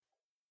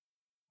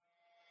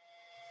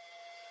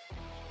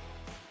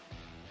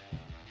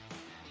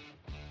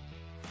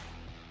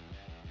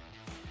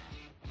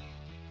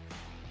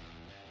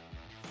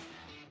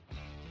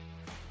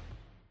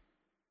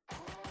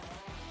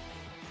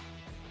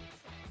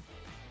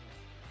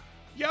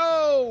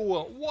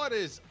What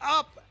is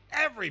up,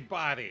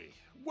 everybody?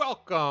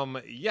 Welcome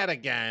yet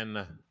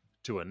again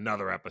to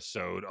another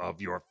episode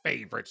of your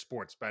favorite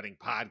sports betting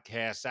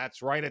podcast.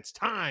 That's right, it's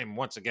time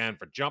once again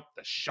for Jump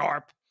the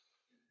Sharp.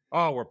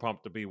 Oh, we're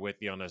pumped to be with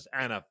you on this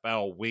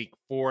NFL Week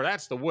 4.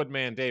 That's the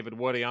Woodman, David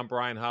Woody. I'm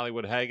Brian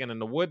Hollywood Hagan, and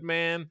the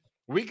Woodman,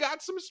 we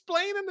got some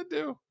splaining to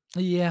do.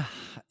 Yeah.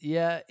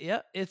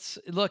 It's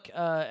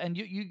and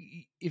you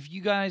if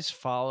you guys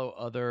follow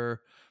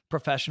other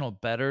professional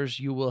bettors,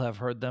 you will have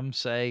heard them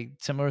say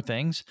similar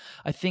things.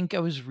 I think I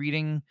was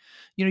reading,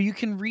 you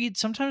can read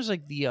sometimes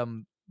like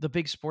the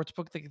big sports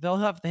book. They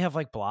have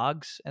like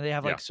blogs and they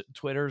have like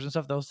Twitters and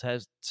stuff. Those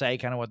say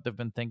kind of what they've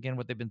been thinking,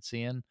 what they've been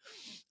seeing.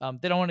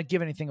 They don't want to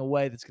give anything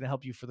away that's going to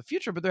help you for the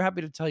future, but they're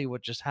happy to tell you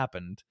what just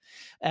happened.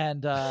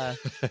 And they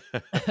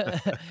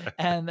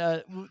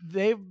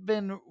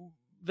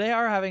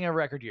are having a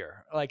record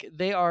year. Like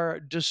they are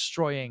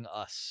destroying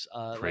us.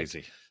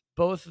 Crazy.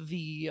 Both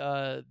the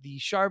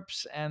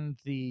sharps and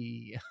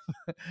the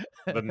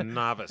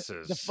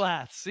novices, the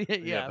flats.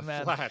 Yeah, the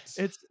man. flats.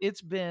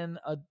 It's been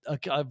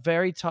a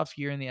very tough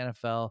year in the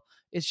NFL.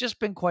 It's just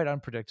been quite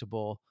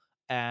unpredictable,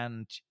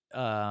 and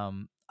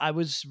I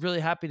was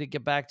really happy to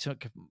get back to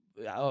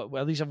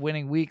at least a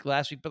winning week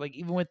last week. But like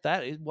even with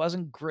that, it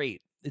wasn't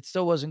great. It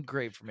still wasn't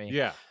great for me.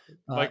 Yeah.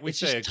 Like we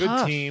say, a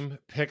good team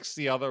picks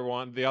the other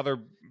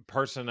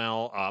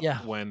personnel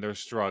up when they're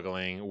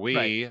struggling.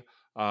 We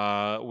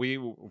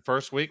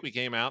first week we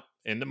came out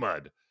in the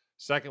mud.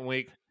 Second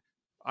week,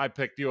 I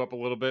picked you up a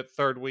little bit.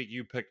 Third week,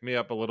 you picked me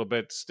up a little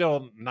bit.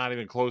 Still not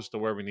even close to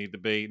where we need to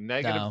be.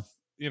 Negative,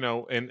 in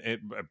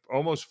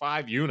almost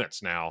 5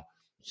 units now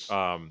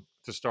to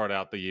start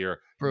out the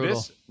year. Brutal.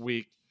 This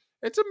week,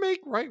 it's a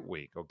make right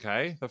week,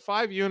 okay? The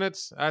 5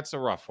 units, that's a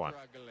rough one.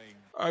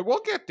 All right,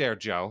 we'll get there,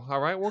 Joe. All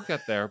right, we'll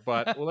get there.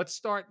 But let's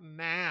start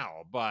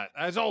now. But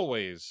as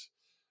always,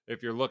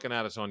 if you're looking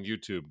at us on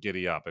YouTube,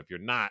 giddy up. If you're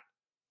not,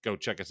 go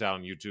check us out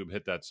on YouTube.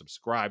 Hit that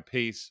subscribe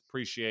piece.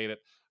 Appreciate it.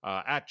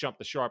 At Jump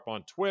the Sharp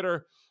on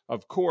Twitter.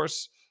 Of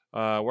course,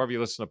 wherever you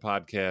listen to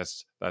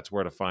podcasts, that's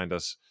where to find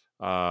us.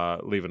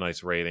 Leave a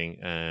nice rating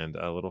and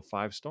a little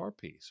 5-star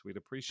piece. We'd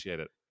appreciate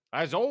it.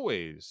 As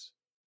always,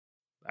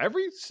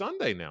 every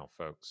Sunday now,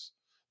 folks,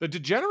 the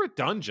Degenerate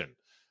Dungeon,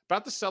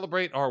 about to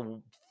celebrate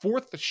our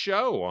 4th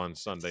show on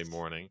Sunday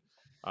morning.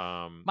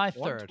 My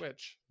third. On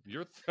Twitch.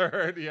 Your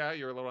third. Yeah,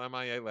 you were a little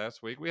MIA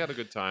last week. We had a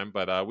good time,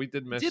 but we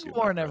did miss you. Did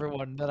warn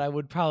everyone that I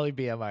would probably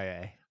be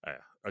MIA.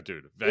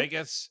 Dude,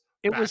 Vegas.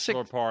 It was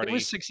party. It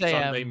was 6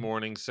 a.m. Sunday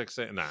morning, 6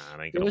 a.m. Nah,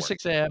 it ain't gonna It was work.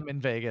 6 a.m. in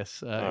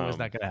Vegas. It was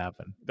not going to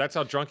happen. That's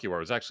how drunk you were.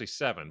 It was actually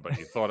 7, but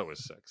you thought it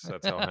was 6.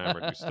 That's how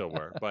hammered you still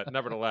were. But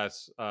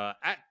nevertheless, not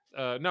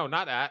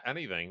at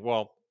anything.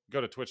 Well, go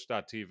to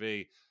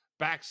twitch.tv/GCN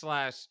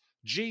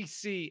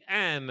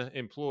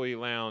Employee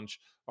Lounge.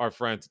 Our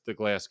friends at the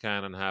Glass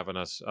Cannon having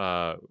us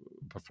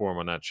perform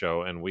on that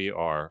show, and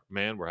we're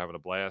having a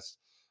blast.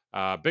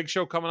 Big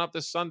show coming up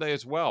this Sunday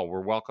as well.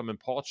 We're welcoming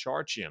Paul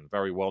Charchian,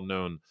 very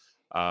well-known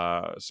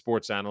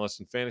sports analyst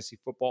and fantasy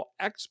football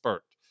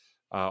expert.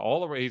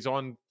 He's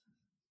on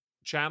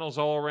channels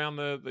all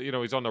around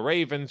he's on the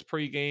Ravens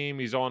pregame.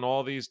 He's on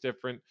all these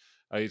different.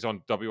 He's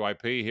on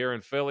WIP here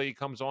in Philly. He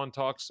comes on,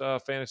 talks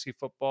fantasy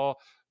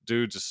football.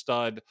 Dude's a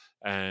stud,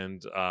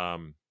 and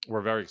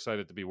we're very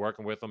excited to be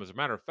working with him. As a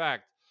matter of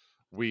fact,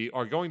 we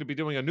are going to be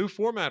doing a new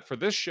format for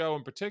this show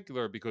in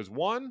particular because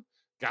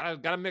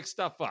gotta mix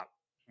stuff up.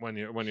 When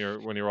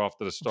you're off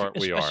to the start,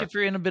 especially if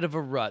you're in a bit of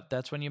a rut,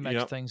 that's when you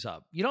mix things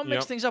up. You don't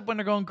mix things up when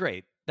they're going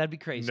great. That'd be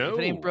crazy. If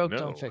it ain't broke,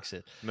 don't fix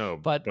it. No,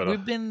 but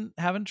we've been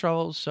having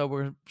trouble, so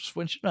we're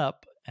switching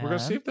up. We're gonna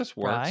see if this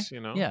works. Yeah,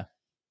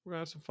 we're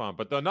gonna have some fun.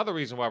 But another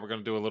reason why we're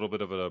gonna do a little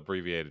bit of an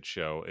abbreviated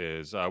show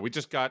is we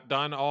just got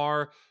done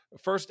our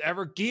first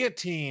ever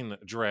guillotine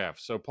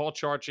draft. So Paul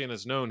Charchian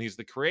is known; he's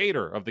the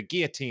creator of the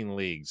Guillotine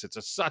Leagues.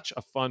 It's such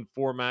a fun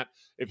format.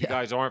 If you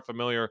guys aren't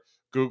familiar,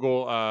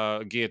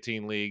 Google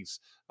Guillotine Leagues.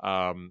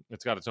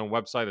 It's got its own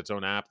website, its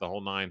own app, the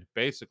whole 9.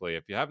 Basically,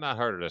 if you have not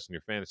heard of this and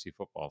you're fantasy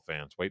football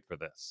fans, wait for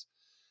this.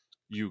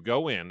 You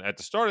go in at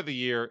the start of the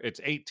year,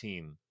 it's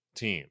 18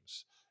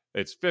 teams.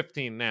 It's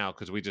 15 now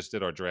because we just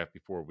did our draft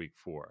before week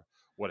 4.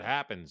 What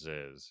happens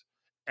is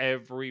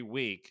every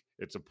week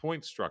it's a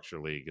point structure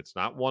league. It's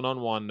not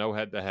one-on-one, no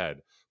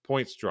head-to-head.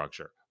 Point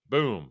structure.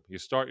 Boom. You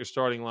start your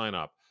starting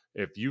lineup.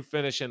 If you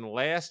finish in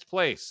last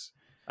place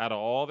out of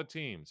all the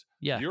teams,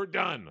 you're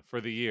done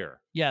for the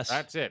year. Yes.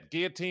 That's it.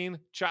 Guillotine,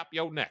 chop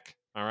your neck.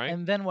 All right?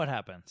 And then what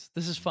happens?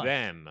 This is fun.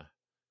 Then,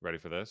 ready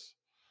for this?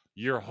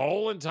 Your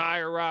whole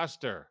entire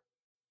roster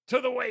to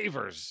the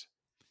waivers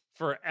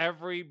for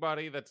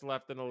everybody that's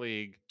left in the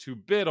league to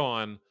bid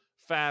on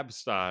Fab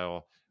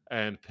style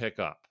and pick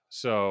up.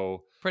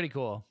 So pretty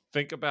cool.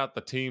 Think about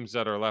the teams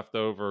that are left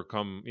over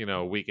come,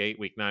 week 8,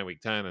 week 9,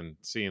 week 10, and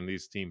seeing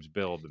these teams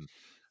build. And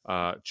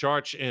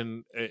Charch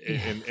in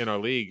our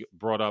league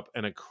brought up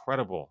an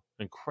incredible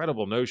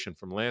notion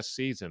from last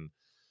season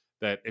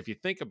that if you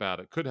think about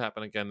it, could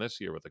happen again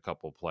this year with a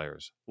couple of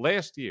players.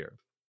 Last year,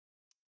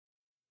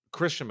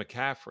 Christian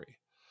McCaffrey,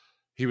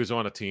 he was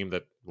on a team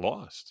that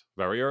lost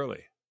very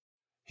early.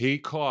 He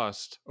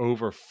cost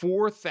over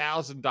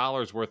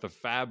 $4,000 worth of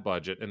fab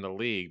budget in the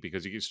league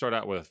because you can start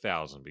out with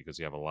 1,000 because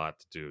you have a lot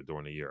to do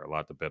during the year, a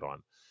lot to bid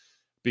on.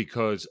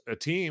 Because a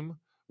team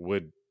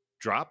would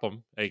drop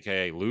him,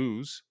 aka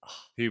lose.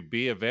 He'd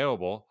be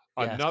available.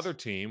 Yes. Another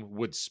team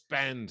would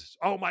spend,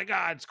 oh my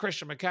God, it's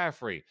Christian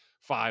McCaffrey,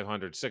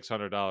 $500,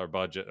 $600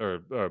 budget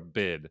or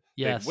bid.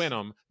 Yes. They'd win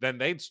him, then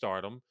they'd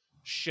start him.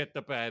 Shit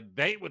the bed,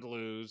 they would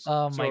lose.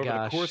 Oh so my over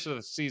gosh. the course of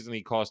the season,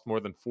 he cost more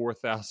than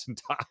 $4,000.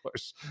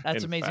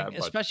 That's amazing,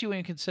 especially when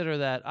you consider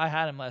that I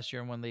had him last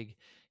year in one league.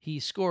 He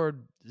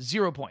scored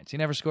 0 points. He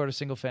never scored a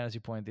single fantasy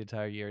point the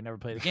entire year. Never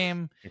played a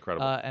game.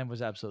 Incredible. And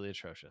was absolutely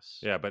atrocious.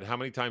 Yeah, but how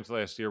many times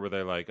last year were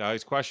they like, oh,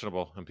 he's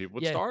questionable, and people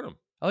would start him?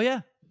 Oh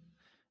yeah,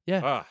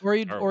 yeah. Ah, or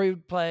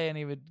he'd play and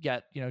he would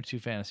get 2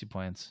 fantasy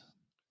points.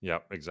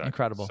 Yep, exactly.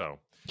 Incredible. So,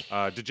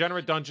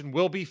 Degenerate Dungeon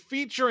will be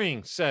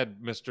featuring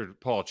said Mr.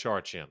 Paul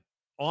Charchian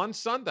on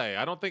Sunday.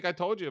 I don't think I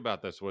told you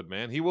about this,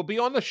 Woodman. He will be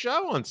on the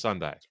show on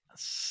Sunday.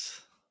 Yes.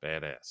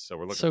 Badass. So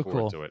we're looking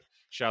forward to it.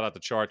 Shout out to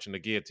Charch and the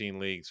Guillotine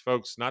Leagues.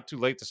 Folks, not too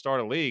late to start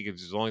a league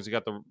as long as you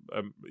got the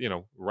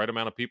right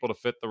amount of people to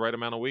fit the right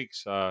amount of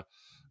weeks.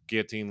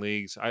 Guillotine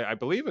Leagues. I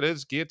believe it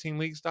is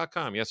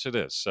guillotineleagues.com. Yes, it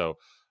is. So,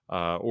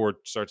 or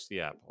search the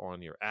app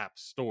on your app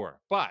store.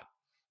 But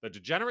the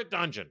Degenerate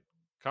Dungeon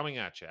coming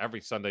at you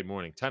every Sunday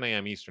morning, 10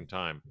 a.m. Eastern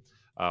Time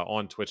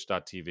on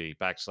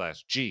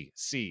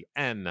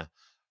twitch.tv/GCN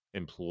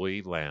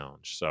Employee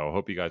Lounge. So I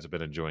hope you guys have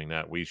been enjoying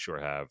that. We sure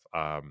have.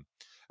 I'll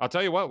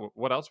tell you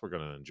what else we're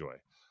going to enjoy.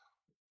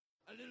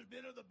 A little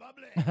bit of the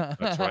bubbly.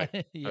 That's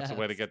right. That's the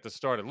way to get this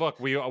started. Look,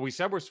 we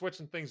said we're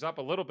switching things up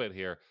a little bit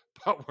here,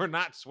 but we're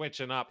not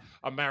switching up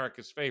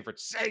America's favorite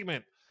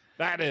segment.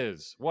 That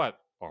is, what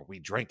are we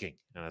drinking?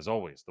 And as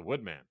always, the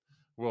Woodman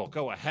will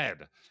go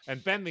ahead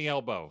and bend the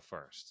elbow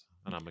first.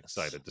 And I'm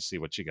excited to see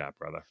what you got,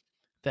 brother.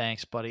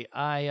 Thanks, buddy.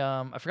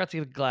 I forgot to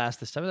get a glass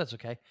this time, but that's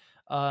okay.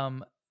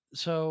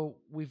 So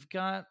we've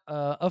got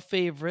a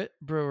favorite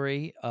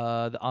brewery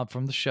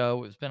from the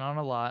show. It's been on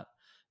a lot.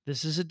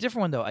 This is a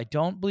different one, though. I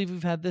don't believe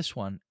we've had this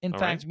one. In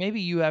fact,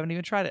 maybe you haven't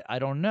even tried it. I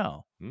don't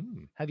know.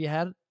 Have you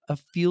had a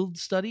field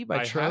study by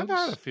Trogs? I have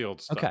had a field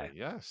study, okay.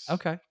 Yes.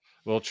 Okay.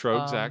 Little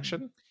Trogs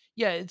action?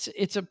 Yeah,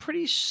 it's a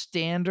pretty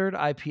standard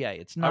IPA.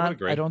 It's not. I would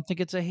agree. I don't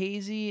think it's a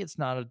hazy. It's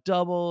not a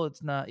double.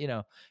 It's not.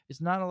 It's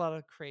not a lot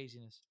of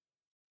craziness.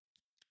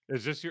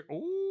 Is this your?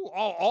 Ooh,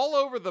 all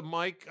over the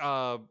mic.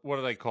 What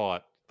do they call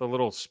it? The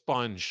little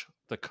sponge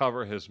to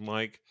cover his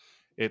mic.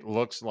 It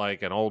looks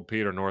like an old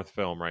Peter North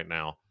film right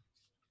now.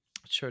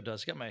 It sure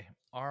does. Got my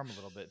arm a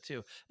little bit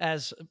too,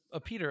 as a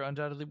Peter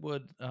undoubtedly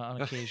would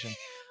on occasion.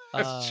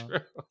 That's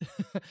true.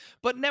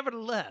 But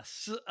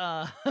nevertheless,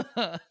 I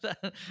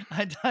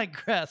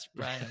digress,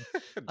 Brian.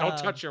 Don't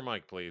touch your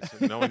mic, please.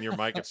 Knowing your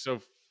mic, it's so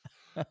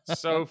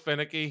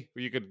finicky.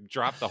 You could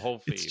drop the whole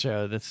feed. It's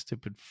true. That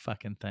stupid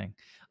fucking thing.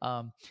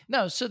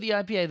 No. So the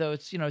IPA though,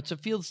 it's it's a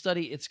field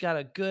study. It's got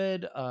a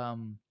good.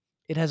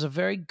 It has a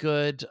very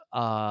good,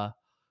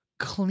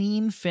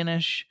 clean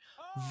finish.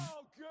 Oh,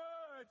 good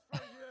for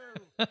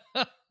you.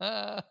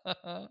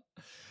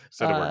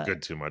 Said it were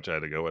good too much. I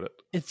had to go with it.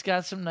 It's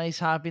got some nice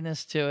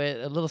hoppiness to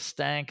it, a little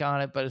stank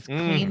on it, but it's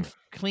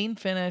clean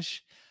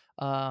finish.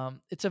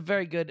 It's a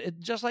very good.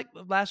 Just like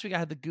last week, I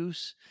had the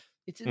Goose.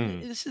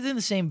 This is in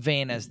the same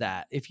vein as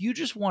that. If you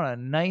just want a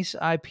nice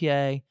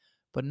IPA,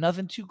 but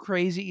nothing too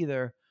crazy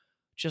either,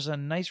 just a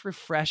nice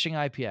refreshing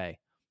IPA.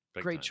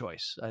 Great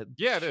choice.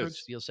 Yeah, it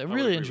is. I'm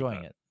really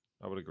enjoying it.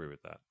 I would agree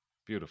with that.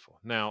 Beautiful.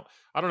 Now,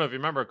 I don't know if you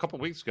remember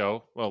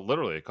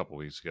literally a couple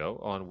weeks ago,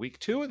 on week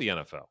 2 of the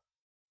NFL,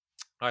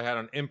 I had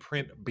an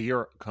Imprint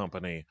Beer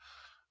Company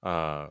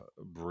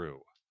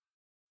brew,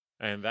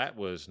 and that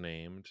was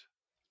named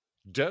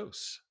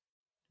Dose.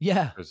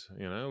 Yeah. Because,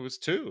 it was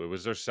 2. It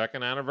was their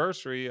second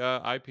anniversary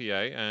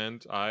IPA,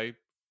 and I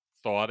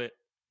thought it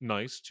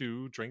nice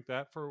to drink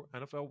that for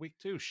NFL week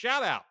 2.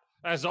 Shout out,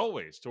 as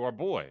always, to our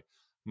boy,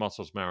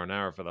 Muscles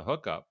Marinara, for the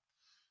hookup.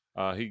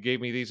 He gave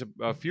me these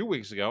a few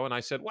weeks ago, and I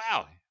said,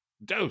 wow,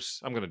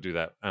 Dose. I'm going to do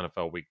that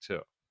NFL week 2.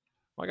 Well,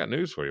 I got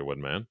news for you,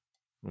 Woodman.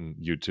 On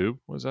YouTube.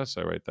 What does that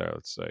say right there?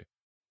 Let's say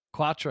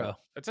Quattro.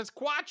 It says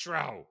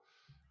Quattro.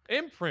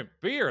 Imprint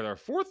Beer, their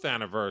 4th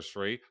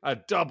anniversary, a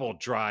double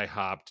dry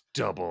hopped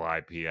double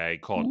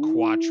IPA called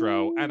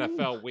Quattro,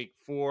 NFL week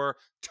 4.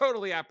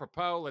 Totally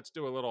apropos. Let's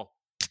do a little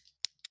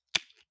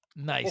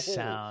nice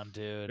sound,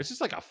 dude. This is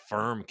like a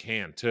firm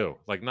can too.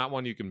 Like not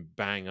one you can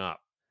bang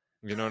up.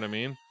 You know what I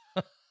mean?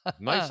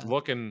 Nice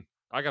looking.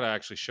 I gotta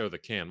actually show the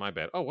can. My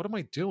bad. Oh, what am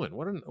I doing?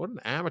 What an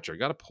amateur.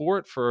 Got to pour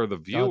it for the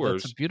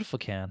viewers. That's a beautiful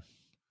can.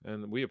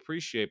 And we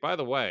appreciate. By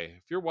the way,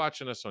 if you're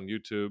watching us on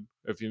YouTube,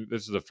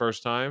 this is the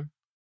first time,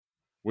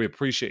 we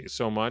appreciate you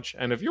so much.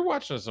 And if you're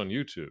watching us on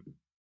YouTube,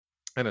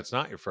 and it's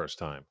not your first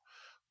time,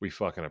 we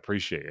fucking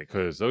appreciate it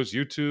because those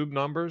YouTube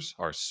numbers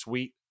are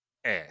sweet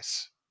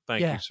ass.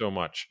 Thank you so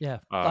much. Yeah,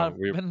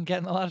 we've been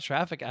getting a lot of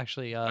traffic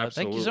actually.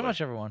 Thank you so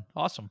much, everyone.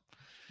 Awesome.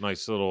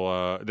 Nice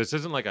little. This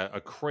isn't like a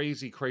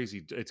crazy.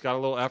 It's got a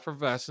little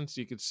effervescence.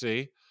 You could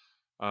see.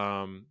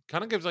 Kind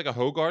of gives like a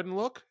Hoegaarden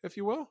look, if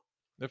you will.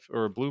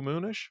 or blue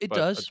moonish. It but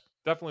does.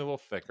 definitely a little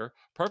thicker.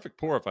 Perfect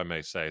pour, if I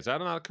may say. Is that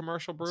not a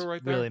commercial brew It's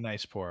right there? really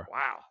nice pour.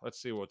 Wow.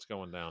 Let's see what's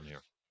going down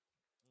here.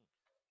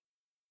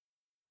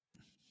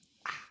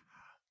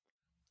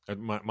 And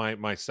my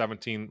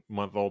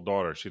 17-month-old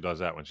daughter, she does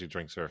that when she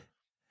drinks her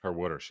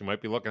water. She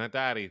might be looking at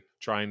daddy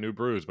trying new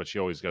brews, but she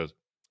always goes,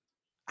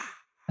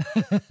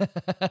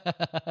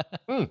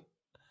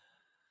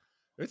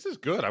 this is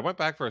good. I went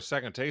back for a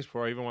second taste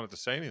before I even wanted to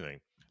say anything.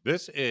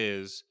 This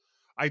is,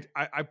 I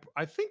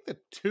think the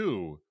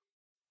 2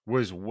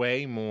 was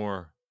way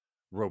more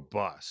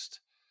robust.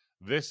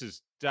 This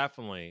is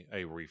definitely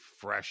a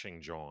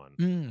refreshing John.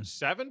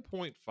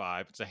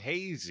 7.5. It's a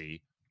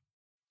hazy.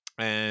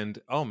 And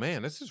oh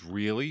man, this is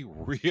really,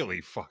 really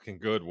fucking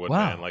good, Woodman.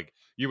 Wow. Like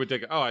you would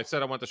think, oh, I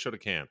said I want to show the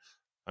can.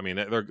 I mean,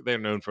 they're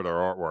known for their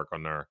artwork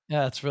on their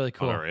Yeah, that's really on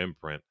cool. their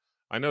imprint.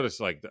 I noticed,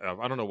 like,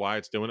 I don't know why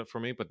it's doing it for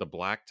me, but the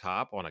black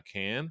top on a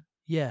can,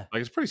 Yeah.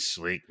 like, it's pretty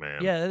sleek,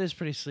 man. Yeah, that is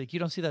pretty sleek. You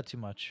don't see that too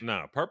much.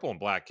 No, purple and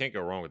black can't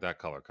go wrong with that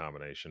color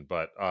combination.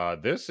 But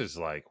this is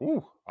like,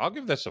 ooh, I'll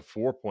give this a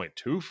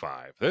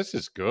 4.25. This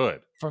is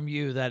good. From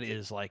you, that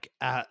is like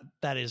uh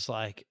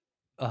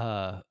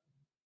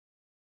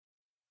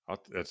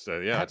It's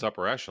it's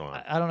upper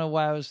echelon. I don't know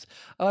why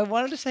I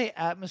wanted to say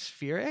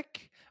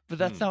atmospheric, but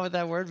that's not what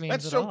that word means.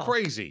 That's at so all.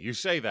 crazy. You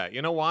say that.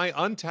 You know why?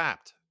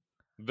 Untapped.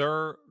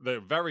 Their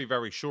very,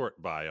 very short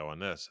bio on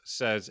this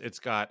says it's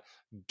got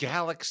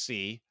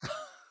Galaxy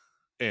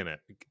in it.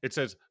 It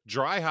says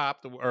dry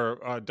hopped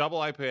or double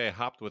IPA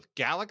hopped with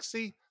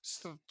Galaxy,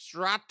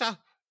 Strata,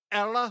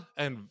 Ella,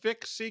 and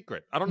Vic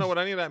Secret. I don't know what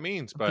any of that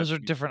means, but Those are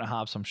different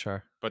hops, I'm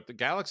sure. but the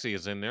Galaxy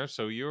is in there,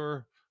 so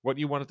what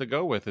you wanted to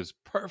go with is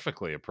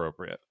perfectly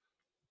appropriate.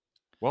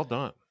 Well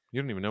done.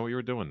 You didn't even know what you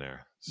were doing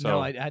there. So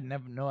No, I had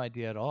no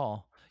idea at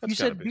all. You That's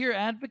gotta said be. Beer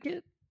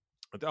Advocate?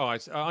 Oh,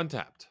 it's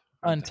Untapped.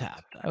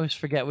 Untapped. I always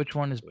forget which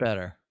one is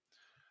better.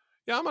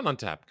 Yeah, I'm an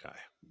Untapped guy.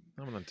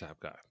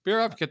 Beer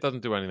Advocate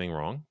doesn't do anything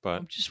wrong, I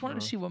but just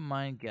wanted to see what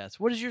mine gets.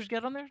 What does yours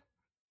get on there?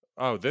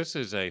 oh, this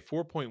is a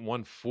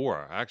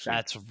 4.14. Actually,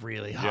 That's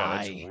really high.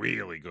 yeah, that's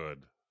really good.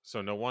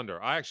 So no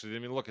wonder. I actually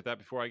didn't even look at that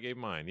before I gave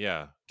mine.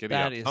 Yeah, giddy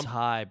That up. is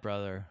high,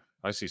 brother.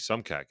 I see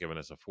some cat giving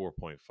us a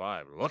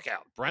 4.5. Look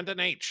out, Brendan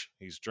H.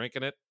 He's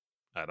drinking it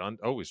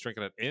he's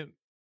drinking it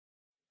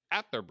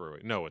at their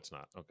brewery. No, it's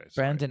not. Okay,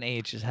 sorry. Brandon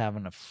H is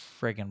having a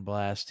friggin'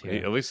 blast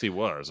here. At least he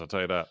was. I'll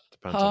tell you that.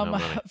 Depends on how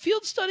many.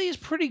 Field study is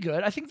pretty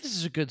good. I think this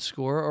is a good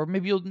score, or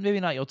maybe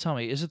not. You'll tell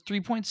me. Is it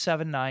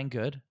 3.79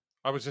 good?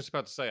 I was just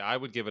about to say I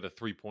would give it a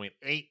 3.8.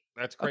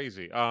 That's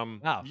crazy.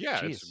 Wow.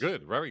 Yeah, geez. it's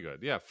good, very good.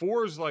 Yeah,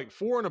 4 is like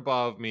 4 and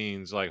above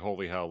means like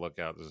holy hell, look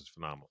out, this is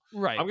phenomenal.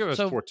 Right. I'm giving it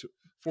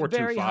 4.25.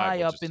 Very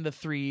high up in the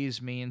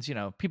threes means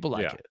people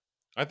like it.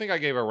 I think I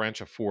gave a wrench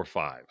a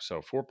 4.5,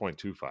 so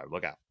 4.25.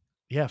 Look out.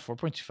 Yeah,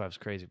 4.25 is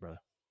crazy, brother.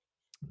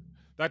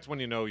 That's when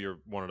you know you're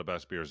one of the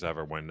best beers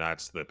ever. When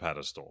that's the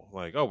pedestal.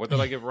 Like, oh, what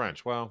did I give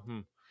wrench? Well,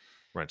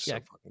 wrench. Yeah,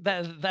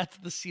 that's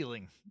the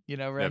ceiling.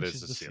 Wrench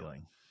is the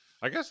ceiling.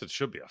 I guess it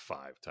should be a 5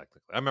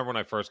 technically. I remember when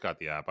I first got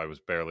the app, I was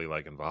barely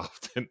like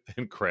involved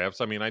in crafts.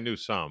 I mean, I knew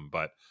some,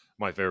 but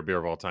my favorite beer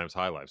of all time is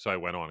High Life. So I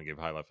went on and gave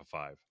High Life a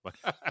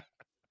 5.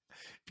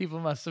 People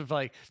must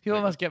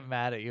get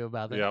mad at you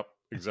about that. Yep,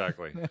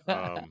 exactly.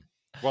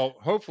 Well,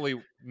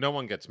 hopefully no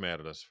one gets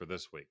mad at us for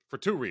this week for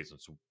 2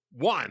 reasons.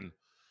 1,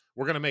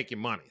 we're going to make you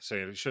money, so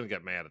you shouldn't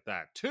get mad at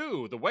that.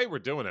 2, the way we're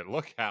doing it,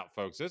 look out,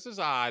 folks. This is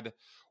odd.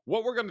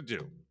 What we're going to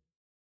do.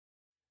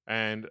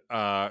 And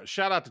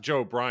shout out to Joe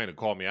O'Brien who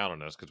called me out on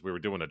this because we were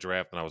doing a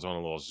draft and I was on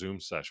a little Zoom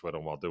session with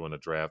him while doing the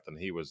draft. And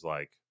he was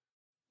like,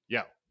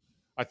 yo,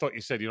 I thought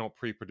you said you don't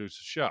pre-produce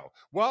a show.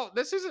 Well,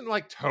 this isn't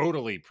like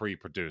totally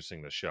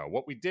pre-producing the show.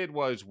 What we did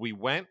was we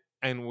went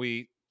and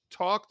we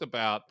talked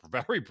about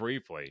very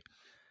briefly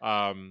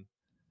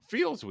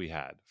fields we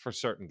had for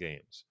certain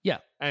games. Yeah.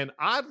 And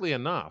oddly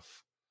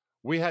enough,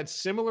 we had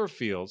similar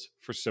fields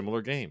for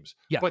similar games,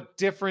 but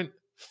different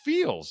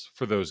feels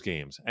for those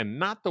games and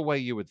not the way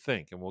you would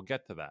think. And we'll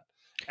get to that.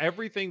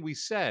 Everything we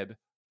said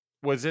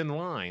was in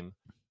line,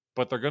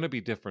 but they're going to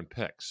be different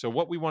picks. So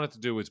what we wanted to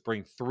do is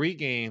bring 3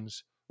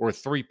 games or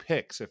 3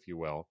 picks, if you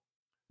will,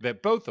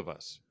 that both of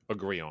us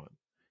agree on.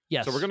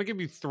 Yes. So we're going to give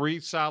you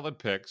 3 solid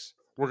picks.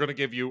 We're going to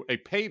give you a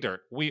pay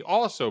dirt we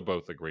also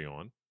both agree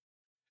on.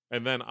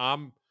 And then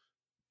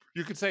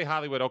you could say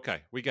Hollywood,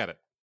 okay, we get it.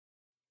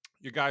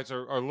 You guys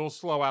are a little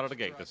slow out of the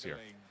gate this year.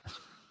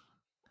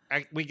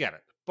 We get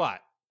it.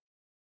 But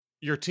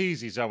your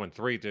Teasy's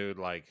 0-3, dude.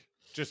 Like,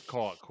 just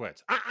call it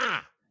quits.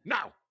 No.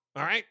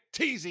 All right?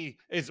 Teasy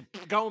is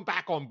going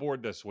back on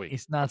board this week.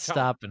 He's not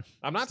stopping.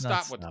 I'm not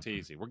stopping with the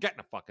Teasy. We're getting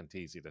a fucking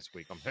Teasy this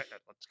week. I'm hitting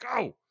it. Let's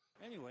go.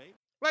 Anyway.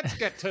 Let's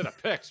get to the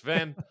picks,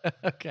 Vin.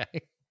 Okay.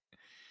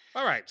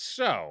 All right.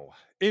 So,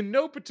 in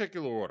no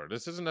particular order,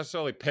 this isn't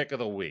necessarily pick of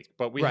the week,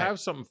 but we have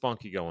something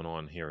funky going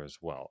on here as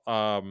well.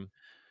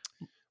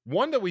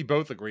 One that we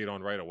both agreed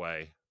on right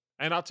away.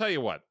 And I'll tell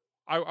you what.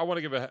 I want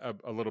to give a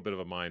little bit of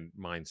a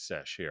mind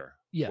sesh here.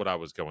 Yeah. What I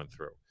was going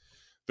through.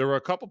 There were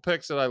a couple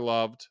picks that I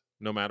loved,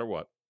 no matter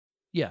what.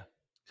 Yeah.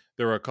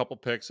 there were a couple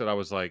picks that I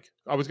was like,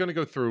 I was going to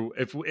go through.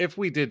 If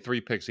we did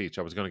 3 picks each,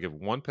 I was going to give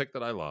one pick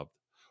that I loved,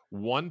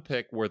 one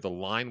pick where the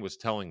line was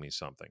telling me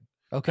something,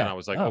 and Okay. I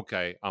was like, Oh,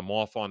 okay, I'm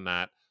off on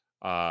that.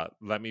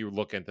 Let me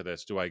look into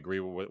this. Do I agree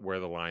with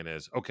where the line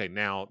is? Okay,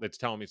 now it's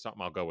telling me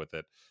something. I'll go with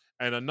it.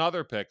 And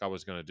another pick I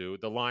was going to do.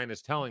 The line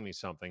is telling me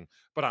something,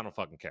 but I don't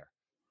fucking care.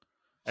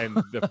 And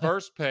the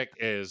first pick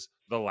is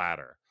the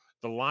latter.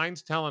 The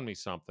line's telling me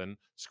something.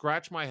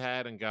 Scratch my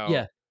head and go,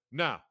 yeah.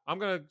 no, I'm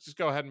gonna just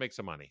go ahead and make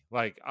some money.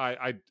 Like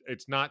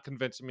it's not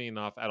convincing me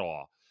enough at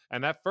all.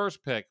 And that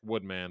first pick,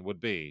 Woodman,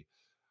 would be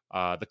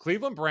the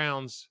Cleveland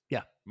Browns.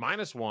 Yeah.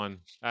 -1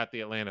 at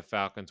the Atlanta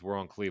Falcons. We're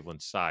on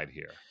Cleveland's side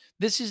here.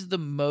 This is the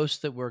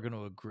most that we're going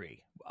to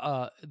agree.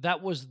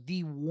 That was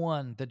the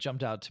one that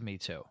jumped out to me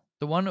too.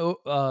 The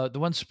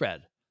one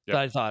spread Yep. that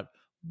I thought,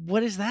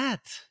 what is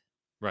that?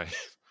 Right.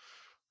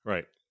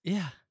 Right.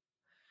 Yeah.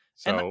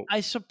 And So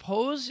I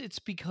suppose it's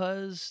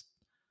because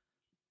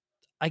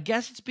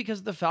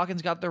the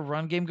Falcons got their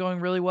run game going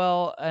really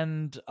well,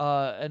 and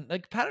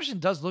like Patterson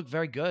does look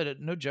very good.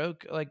 No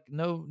joke, like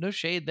no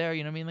shade there.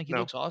 You know what I mean? Like he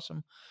No. looks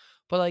awesome,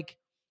 but like,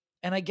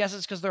 and I guess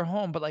it's because they're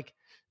home. But like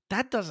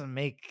that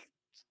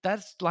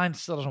line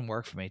still doesn't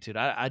work for me, dude.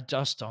 I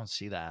just don't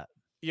see that.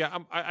 yeah,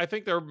 I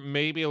think there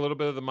may be a little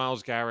bit of the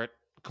Myles Garrett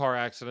car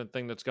accident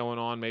thing that's going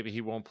on. Maybe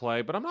he won't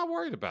play, but I'm not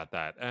worried about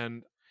that.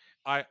 And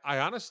I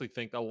honestly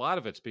think a lot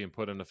of it's being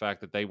put in the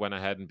fact that they went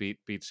ahead and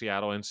beat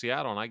Seattle in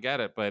Seattle, and I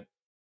get it, but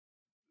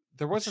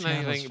there wasn't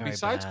Seattle's anything very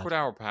besides bad.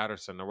 Cordell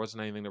Patterson. There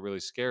wasn't anything that really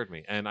scared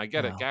me, and I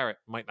get it. No. Garrett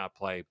might not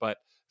play, but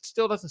it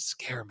still doesn't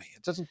scare me.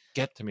 It doesn't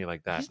get to me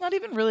like that. He's not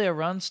even really a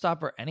run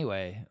stopper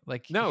anyway.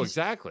 Like No, he's,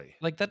 exactly.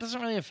 like that doesn't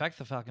really affect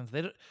the Falcons.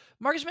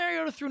 Marcus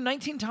Mariota threw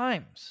 19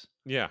 times.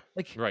 Yeah,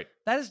 Like right.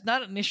 that is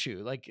not an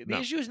issue. Like the No.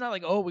 issue is not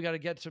like, oh, we got to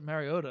get to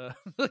Mariota.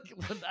 Like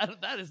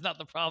that is not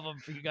the problem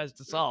for you guys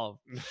to solve.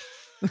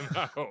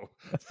 No.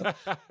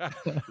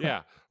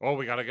 Yeah. Oh,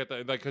 we got to get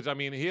that. Like, because I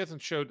mean, he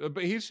hasn't showed,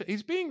 but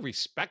he's being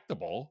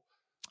respectable.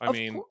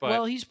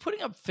 Well, he's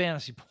putting up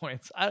fantasy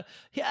points.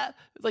 Yeah,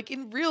 like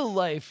in real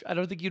life, I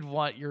don't think you'd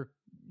want your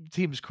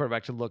team's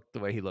quarterback to look the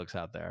way he looks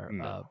out there.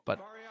 No. But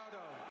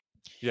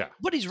yeah,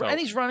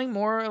 he's running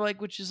more, like,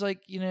 which is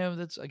like, you know,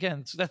 that's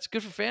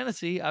good for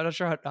fantasy. I'm not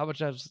sure how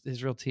much of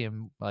his real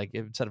team, like,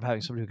 instead of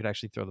having somebody who could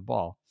actually throw the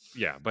ball.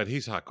 Yeah, but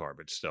he's hot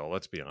garbage still.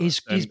 Let's be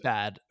honest. He's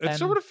bad. And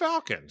so are the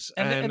Falcons.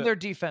 And their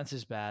defense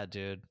is bad,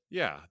 dude.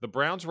 Yeah, the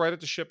Browns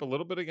righted the ship a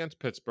little bit against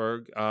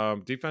Pittsburgh.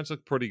 Defense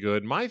looked pretty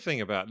good. My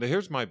thing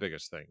here's my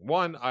biggest thing.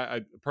 One,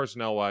 I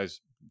personnel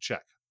wise,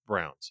 check.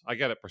 Browns. I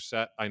get it,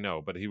 Brissett, I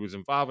know, but he was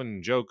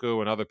involving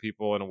Njoku and other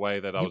people in a way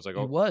that I was like,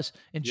 oh. He was.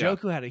 And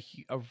Njoku had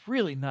a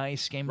really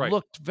nice game. Right.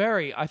 Looked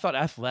very, I thought,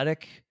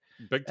 athletic.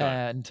 Big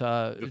time. And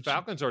the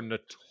Falcons are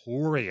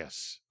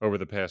notorious over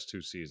the past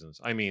 2 seasons.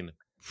 I mean,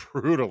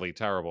 brutally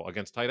terrible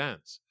against tight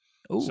ends.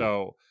 Ooh,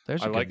 so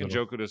I like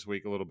Njoku this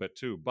week a little bit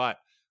too. But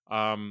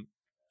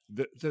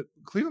the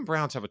Cleveland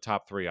Browns have a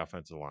top 3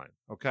 offensive line,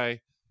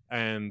 okay?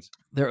 And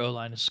their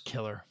O-line is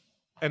killer.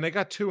 And they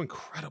got 2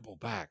 incredible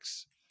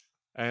backs.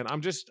 And I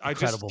just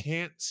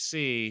can't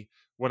see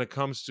when it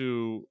comes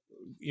to,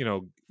 you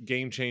know,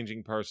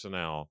 game-changing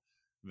personnel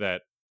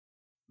that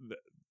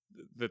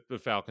the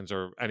Falcons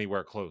are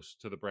anywhere close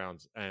to the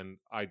Browns. And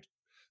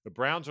the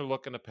Browns are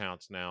looking to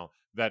pounce now.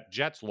 That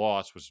Jets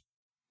loss was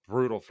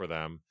brutal for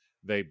them.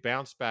 They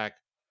bounced back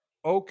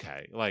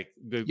okay. Like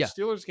the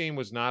Steelers game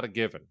was not a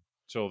given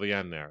till the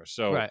end there.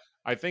 So right.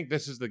 I think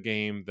this is the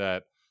game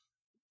that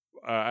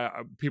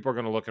people are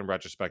going to look in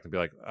retrospect and be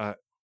like, what?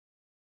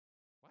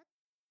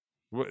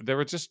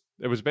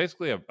 It was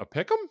basically a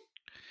pick 'em.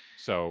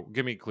 So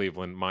give me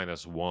Cleveland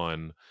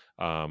 -1.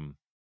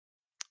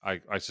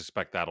 I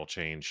suspect that'll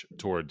change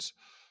towards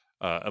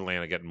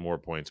Atlanta getting more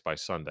points by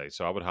Sunday.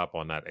 So I would hop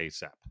on that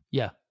ASAP.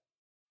 Yeah.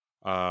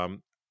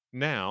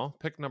 Now,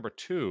 pick number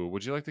 2.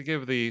 Would you like to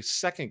give the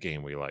second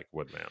game we like,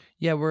 Woodman?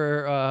 Yeah,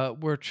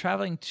 we're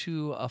traveling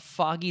to a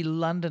foggy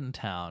London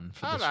town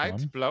for this one. All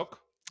right,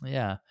 bloke.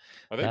 Yeah.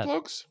 Are they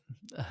blokes?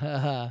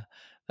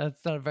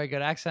 That's not a very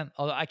good accent.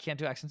 Although I can't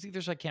do accents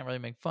either, so I can't really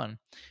make fun.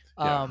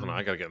 Yeah,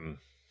 I gotta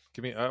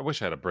give me. I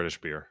wish I had a British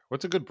beer.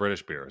 What's a good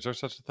British beer? Is there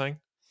such a thing?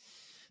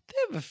 They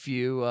have a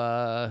few.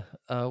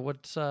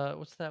 What's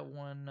that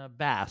one?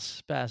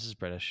 Bass. Bass is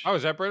British. Oh,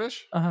 is that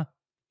British? Uh-huh.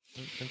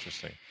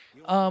 Interesting.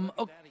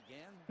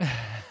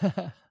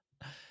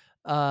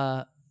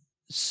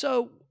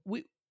 So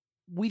we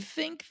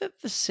think that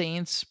the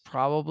Saints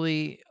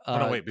probably.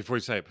 No, wait. Before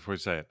you say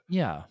it.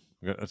 Yeah.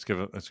 Let's give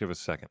it a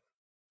second.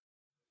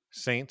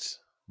 Saints,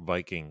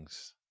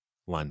 Vikings,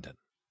 London,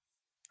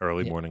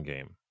 early morning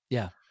game.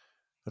 Yeah.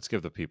 Let's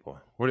give the people.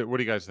 What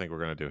do you guys think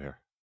we're gonna do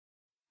here?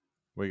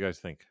 What do you guys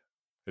think?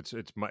 It's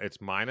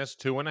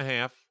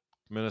 -2.5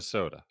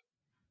 Minnesota.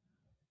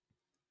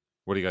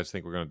 What do you guys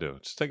think we're gonna do?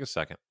 Just take a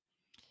second.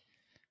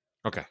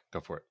 Okay, go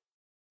for it.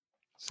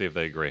 See if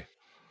they agree.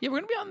 Yeah,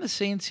 we're gonna be on the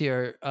Saints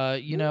here.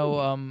 You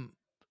know,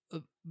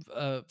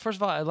 first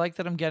of all, I like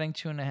that I'm getting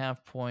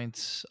 2.5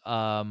 points.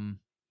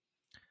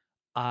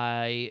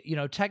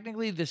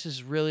 Technically this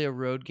is really a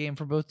road game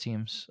for both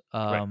teams.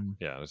 Right.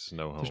 Yeah, there's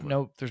no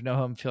home. There's no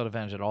home field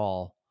advantage at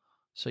all.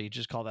 So you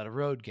just call that a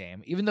road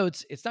game, even though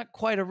it's not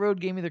quite a road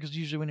game either, because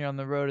usually when you're on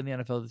the road in the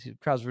NFL, the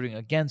crowd's rooting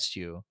against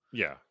you.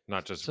 Yeah,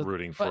 not just So,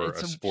 rooting but for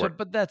it's a sport.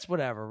 but that's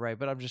whatever, right?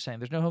 But I'm just saying,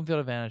 there's no home field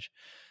advantage,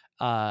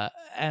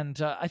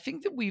 and I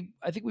think we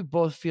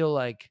both feel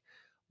like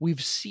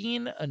we've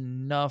seen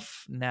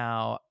enough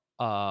now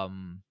Sorry,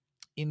 Luke.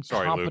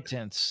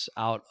 incompetence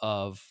out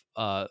of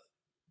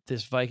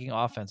this Viking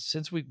offense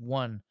since week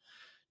 1.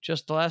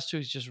 Just the last 2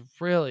 is just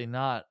really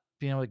not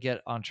being able to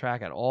get on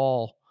track at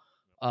all.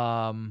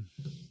 And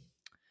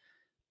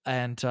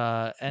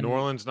New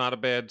Orleans not a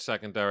bad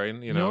secondary,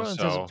 New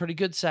Orleans has a pretty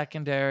good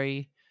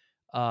secondary.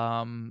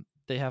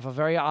 They have a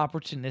very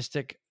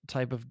opportunistic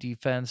type of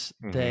defense.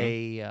 Mhm.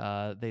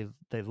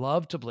 They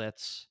love to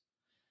blitz,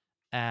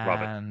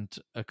 Love it. and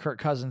Kirk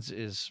Cousins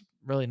is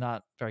really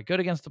not very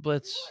good against the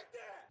blitz.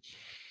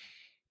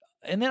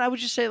 And then I would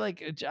just say, I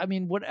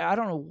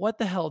don't know what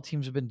the hell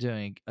teams have been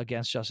doing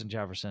against Justin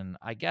Jefferson.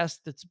 I guess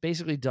that's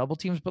basically double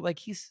teams, but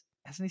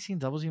hasn't he seen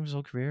double teams his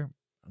whole career?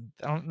 I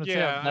don't.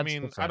 Yeah, I That's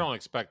mean, I different. don't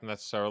expect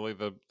necessarily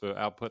the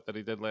output that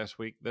he did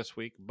this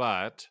week,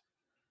 but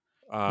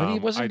But he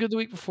wasn't I good the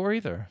week before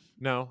either.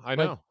 no, I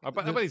Like, know,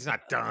 but he's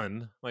not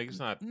done. Like he's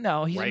not.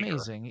 No, he's Rager.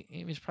 amazing.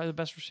 He's probably the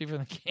best receiver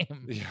in the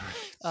game. Yeah.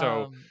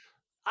 So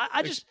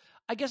I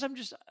guess I'm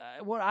just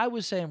what I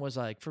was saying was,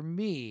 like, for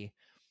me,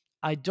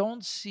 I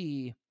don't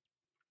see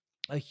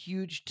a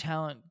huge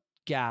talent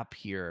gap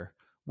here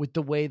with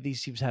the way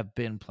these teams have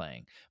been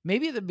playing.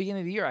 Maybe at the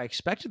beginning of the year I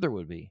expected there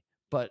would be,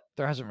 but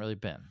there hasn't really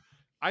been.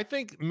 I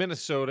think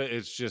Minnesota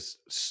is just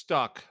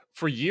stuck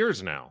for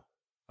years now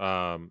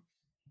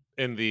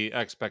in the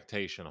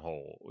expectation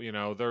hole. You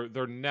know,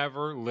 they're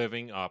never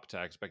living up to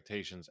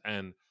expectations.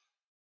 And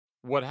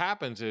what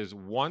happens is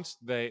once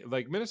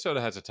Minnesota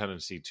has a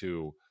tendency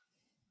to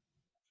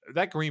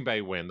that Green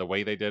Bay win, the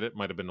way they did it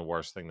might have been the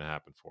worst thing that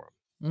happened for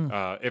them.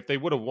 If they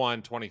would have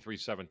won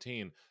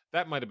 23-17,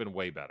 that might have been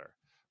way better.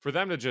 For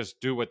them to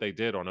just do what they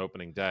did on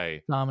opening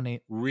day,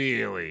 dominate,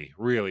 really,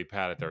 really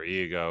patted their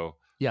ego.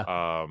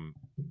 Yeah.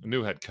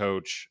 New head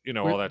coach,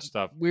 all that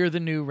stuff. We're the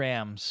new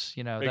Rams,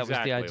 that exactly. was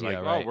the idea,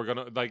 like, right? Oh, we're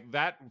gonna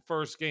that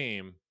first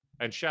game.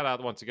 And shout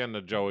out once again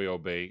to Joey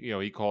O.B.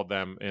 He called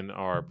them in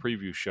our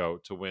preview show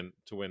to win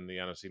the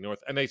NFC North,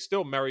 and they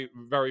still very,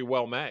 very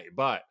well may.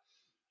 But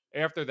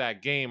after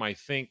that game, I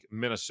think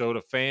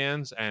Minnesota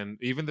fans and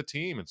even the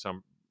team, in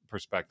some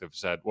perspective,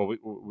 said, "Well,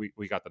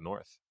 we got the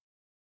North.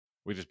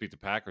 We just beat the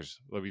Packers.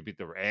 We beat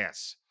their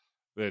ass.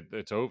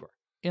 It's over."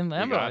 In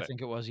Lambeau, I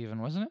think it was even,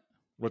 wasn't it?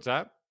 What's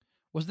that?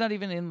 Wasn't that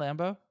even in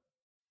Lambeau?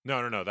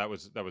 No. That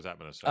was at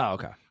Minnesota. Oh,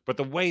 okay. But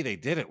the way they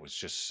did it was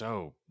just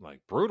so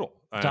brutal,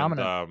 and,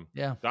 dominant.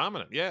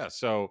 Dominant. Yeah.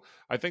 So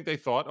I think they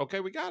thought, okay,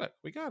 we got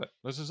it.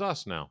 This is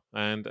us now.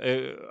 And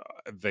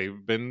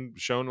they've been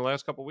shown the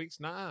last couple of weeks.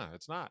 Nah,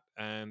 it's not.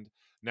 And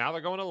now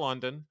they're going to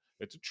London.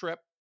 It's a trip.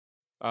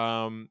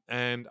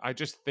 And I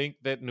just think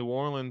that New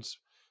Orleans.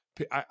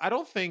 I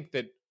don't think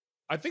that.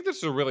 I think this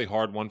is a really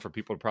hard one for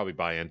people to probably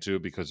buy into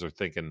because they're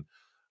thinking.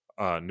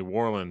 New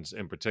Orleans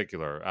in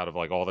particular, out of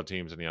all the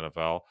teams in the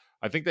NFL,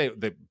 I think they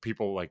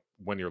people,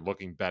 when you're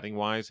looking betting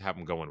wise, have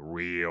them going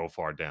real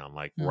far down,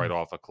 right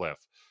off a cliff.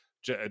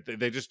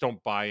 They just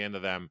don't buy into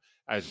them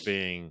as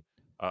being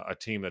a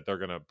team that they're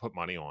going to put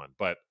money on.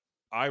 But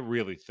I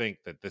really think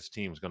that this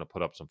team is going to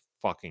put up some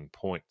fucking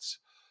points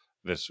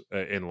this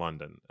in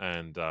London,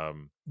 and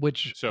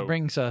which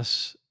brings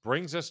us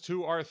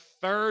to our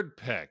third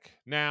pick.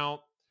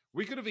 Now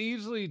we could have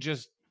easily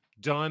just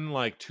done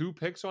 2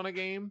 picks on a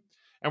game.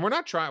 And we're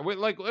not trying.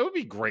 It would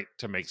be great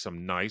to make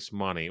some nice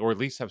money, or at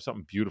least have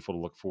something beautiful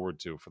to look forward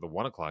to for the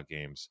 1:00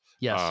 games.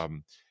 Yes.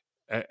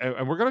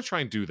 And we're going to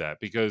try and do that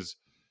because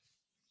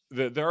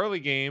the early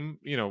game,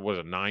 was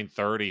it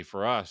 9:30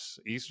 for us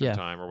Eastern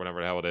time or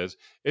whatever the hell it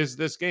is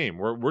this game.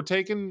 We're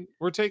taking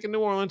New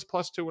Orleans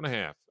plus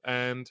 2.5,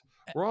 and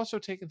we're also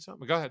taking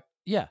something. Go ahead.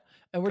 Yeah,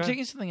 and we're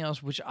taking something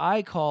else, which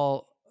I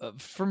call,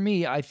 for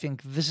me, I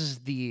think this is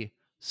the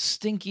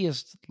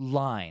stinkiest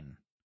line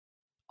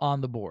on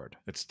the board.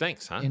 It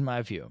stinks, huh? In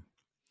my view.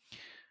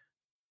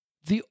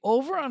 The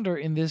over-under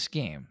in this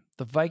game,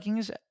 the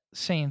Vikings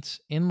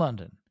Saints in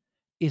London,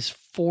 is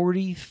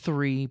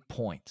 43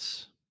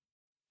 points.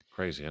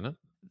 Crazy, isn't it?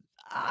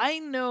 I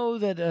know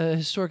that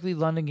historically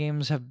London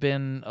games have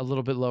been a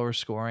little bit lower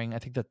scoring. I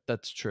think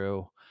that's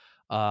true.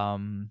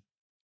 I'm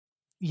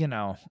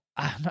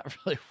not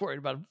really worried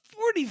about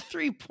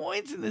 43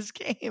 points in this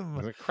game.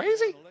 Is it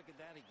crazy?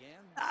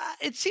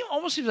 It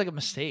almost seems like a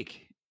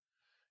mistake.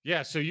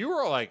 Yeah, so you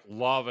were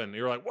loving.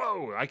 You're like,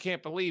 whoa, I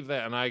can't believe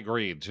that, and I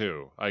agreed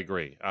too. I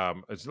agree.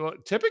 It's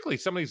typically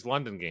some of these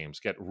London games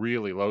get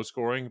really low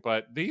scoring,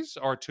 but these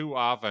are 2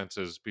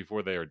 offenses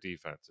before they are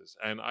defenses,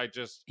 and I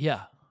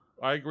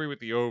agree with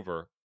the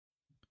over.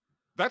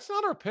 That's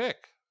not our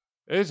pick,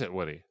 is it,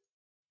 Woody?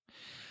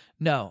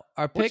 No,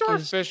 our pick is our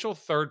official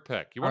third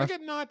pick. You want to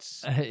get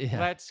nuts? Yeah.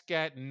 Let's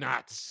get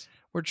nuts.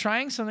 We're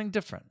trying something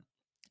different.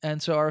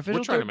 And so our official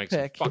We're trying to third make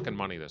pick. some fucking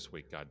money this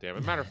week,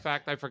 goddammit. Matter of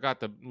fact, I forgot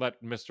to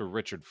let Mr.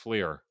 Richard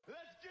Fleer. Let's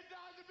get down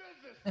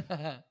to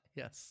business.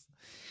 Yes.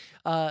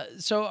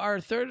 So our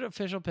third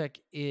official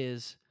pick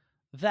is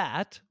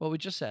that what we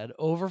just said,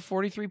 over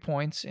 43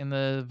 points in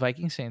the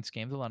Viking Saints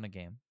game, the London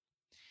game,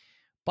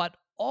 but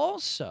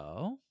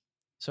also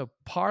so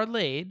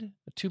parlayed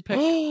a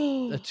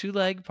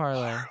two-leg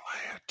parlay.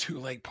 A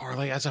two-leg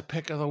parlay as a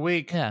pick of the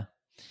week. Yeah,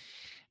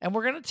 and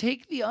we're gonna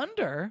take the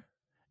under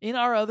in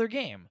our other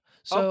game.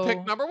 So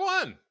Pick number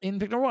one. in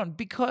pick number one,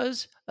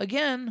 because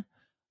again,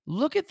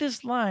 look at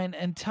this line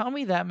and tell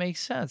me that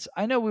makes sense.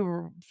 I know we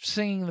were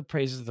singing the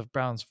praises of the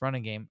Browns'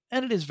 running game,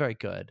 and it is very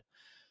good.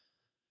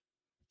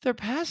 Their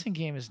passing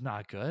game is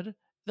not good.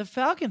 The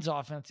Falcons'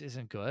 offense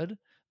isn't good.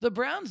 The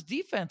Browns'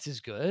 defense is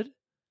good.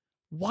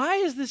 Why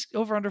is this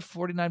over under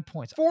 49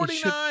 points?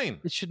 49.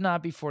 It should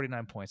not be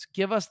 49 points.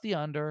 Give us the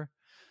under.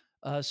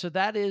 So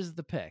that is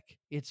the pick.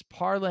 It's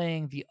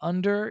parlaying the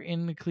under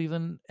in the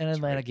Cleveland and That's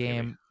Atlanta right, baby.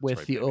 game That's with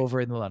right, the baby.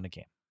 over in the London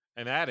game.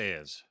 And that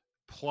is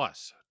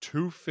plus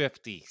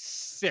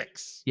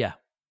 256. Yeah.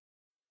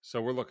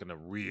 So we're looking to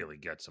really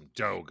get some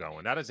dough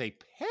going. That is a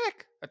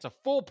pick. That's a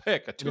full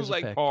pick, a is a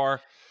two-leg pick. par.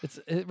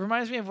 It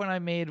reminds me of when I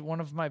made one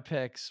of my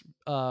picks,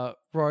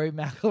 Rory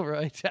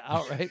McIlroy to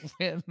outright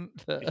win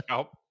the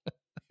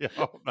Yep.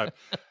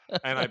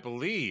 And I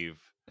believe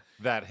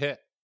that hit.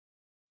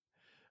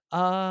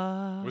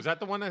 Was that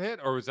the one that hit,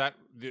 or was that,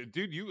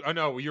 dude?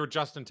 Your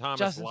Justin Thomas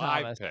Justin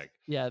live Thomas. pick.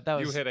 Yeah, that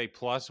was You hit a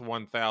plus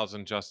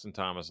 1,000 Justin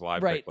Thomas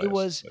live right. pick.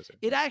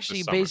 It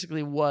actually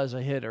basically was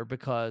a hitter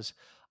because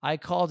I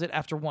called it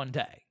after one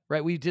day.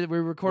 Right, we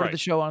recorded Right. the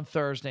show on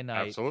Thursday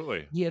night.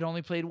 Absolutely. He had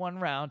only played one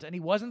round, and he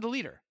wasn't the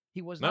leader.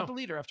 He was not No. the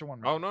leader after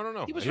one Oh, round.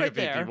 no. He was right If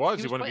there. he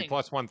wouldn't playing. be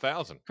plus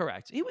 1,000.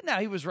 Correct. He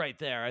was right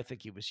there. I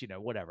think he was,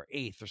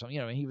 eighth or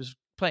something. He was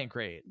playing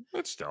great.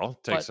 It still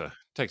takes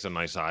a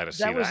nice eye to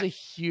see That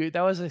that.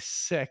 that was a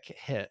sick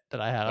hit that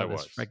I had on That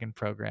this was. freaking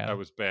program. That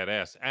was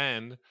badass.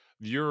 And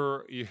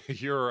your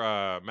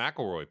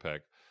McElroy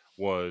pick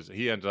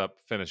he ended up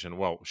finishing,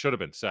 should have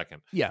been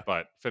second. Yeah.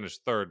 But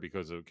finished third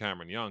because of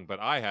Cameron Young. But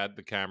I had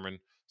the Cameron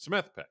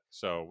Smith pick.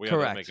 So we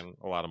ended up making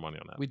a lot of money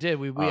on that. We did.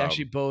 We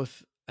actually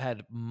both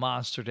had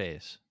monster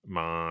days.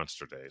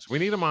 Monster days. We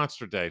need a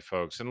monster day,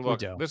 folks. And look,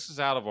 this is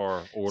out of our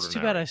ordinary. It's too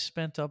bad I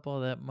spent up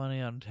all that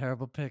money on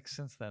terrible picks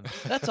since then.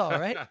 That's all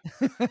right.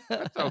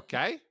 That's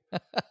okay.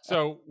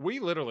 So we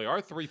literally,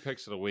 our three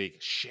picks of the week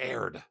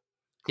shared.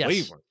 Yes.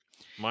 Cleveland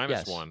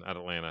 -1 at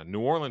Atlanta,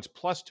 New Orleans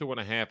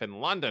 +2.5 in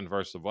London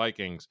versus the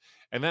Vikings,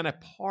 and then a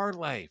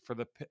parlay for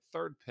the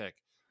third pick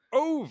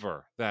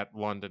over that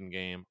London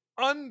game,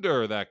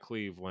 under that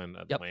Cleveland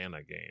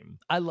Atlanta game.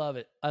 I love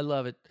it. I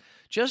love it.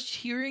 Just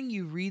hearing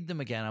you read them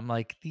again, I'm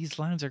like, these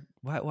lines are.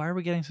 Why are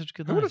we getting such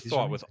good Who lines? would have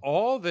thought with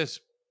all this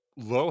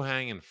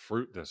low-hanging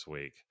fruit this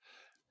week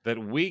that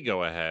we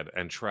go ahead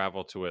and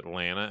travel to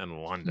Atlanta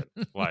and London?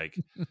 Like,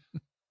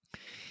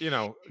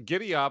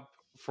 giddy up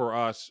for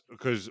us,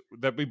 because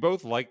that we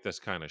both like this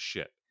kind of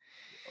shit.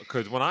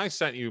 Because when I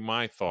sent you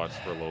my thoughts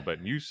for a little bit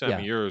and you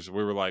sent me yours,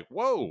 we were like,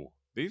 whoa,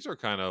 these are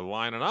kind of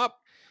lining up.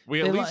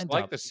 We at least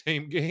like the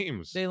same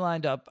games. They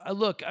lined up.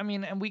 Look, I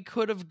mean, and we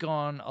could have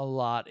gone a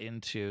lot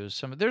into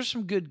there's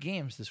some good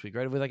games this week,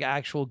 right? With like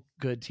actual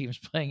good teams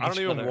playing. I don't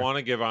even want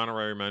to give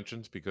honorary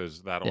mentions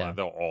because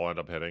they'll all end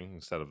up hitting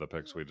instead of the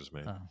picks we just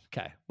made.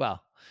 Okay.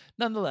 Well,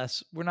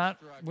 nonetheless, we're not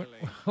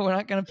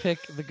going to pick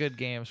the good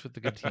games with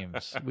the good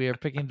teams. We are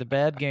picking the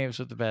bad games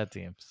with the bad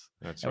teams.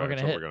 That's and right.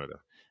 That's what we're going to do.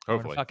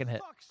 Hopefully. Fucking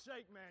hit. Fuck's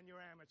sake, man, you're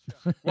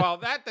amateur. Well,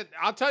 that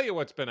I'll tell you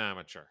what's been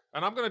amateur,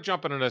 and I'm going to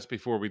jump into this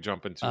before we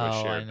jump into a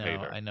shared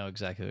pater. I know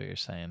exactly what you're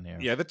saying here.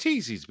 Yeah, the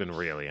teasy's been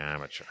really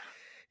amateur.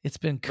 It's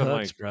been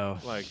cooked, bro.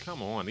 Like,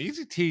 come on,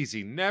 easy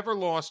teasy. Never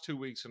lost 2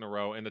 weeks in a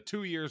row in the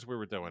 2 years we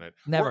were doing it.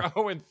 Never.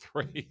 We're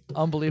 0-3.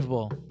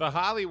 Unbelievable. The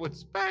Hollywood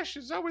Smash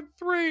is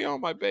 0-3. Oh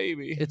my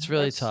baby. It's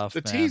really tough.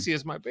 The teasy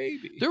is my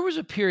baby. There was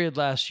a period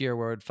last year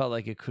where it felt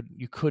like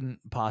you couldn't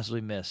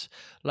possibly miss.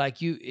 Like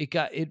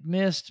it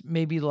missed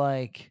maybe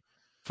like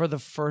for the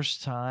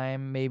first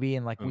time, maybe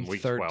in like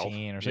week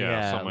 13 or something.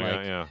 Yeah, something like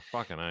that. Yeah,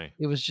 fucking A.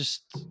 It was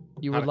just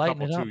you were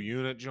lighting it up.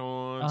 2-unit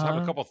Johns, have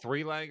a couple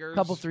 3-leggers.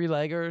 Couple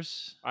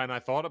 3-leggers. And I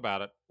thought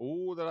about it.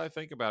 Oh, did I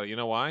think about it? You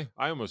know why?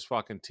 I almost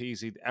fucking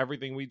teased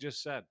everything we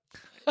just said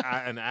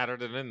and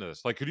added it into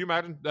this. Like, could you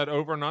imagine that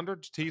over and under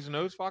teasing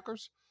those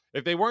fuckers?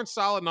 If they weren't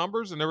solid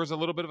numbers and there was a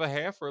little bit of a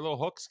half or a little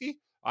hookski,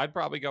 I'd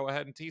probably go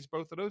ahead and tease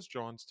both of those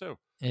Johns too.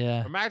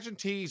 Yeah. Imagine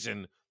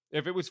teasing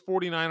if it was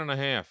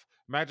 49.5.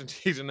 Imagine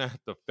teasing that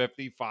to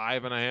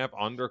 55.5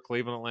 under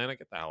Cleveland Atlanta.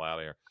 Get the hell out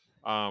of here.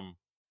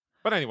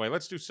 But anyway,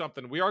 let's do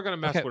something. We are going to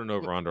mess with an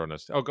over-under on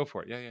this. Oh, go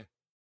for it. Yeah.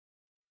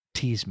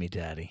 Tease me,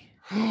 daddy.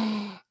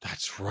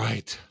 That's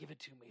right. Give it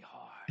to me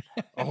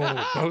hard.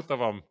 Oh, both of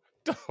them.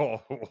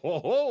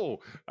 Oh,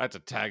 that's a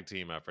tag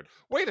team effort.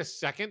 Wait a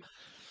second.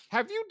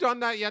 Have you done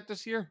that yet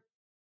this year?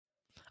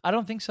 I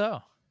don't think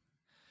so.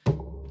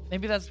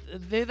 Maybe that's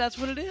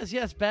what it is.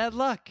 Yes, bad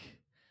luck.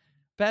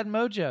 Bad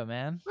mojo,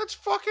 man. That's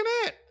fucking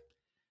it.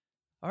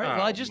 All right.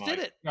 Well, I Oh, just my did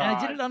it, and I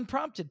did God. it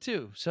unprompted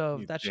too. So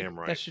You that damn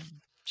right. that should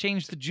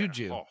change the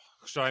juju. Oh,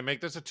 should I make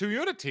this a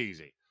 2-unit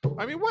teasy?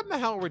 I mean, what in the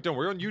hell are we doing?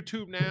 We're on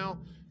YouTube now,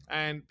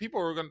 and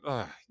people are going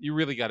to, you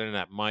really got in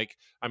that mic.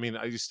 I mean,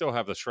 you still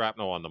have the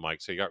shrapnel on the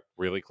mic, so you got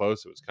really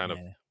close. It was kind of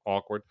Yeah.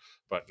 awkward,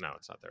 but no,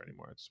 it's not there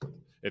anymore.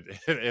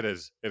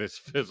 It is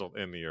fizzled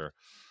into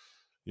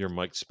your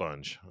mic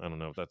sponge. I don't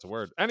know if that's a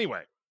word.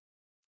 Anyway,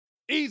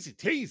 easy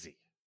teasy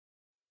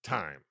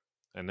time.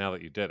 And now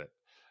that you did it,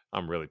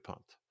 I'm really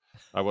pumped.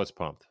 I was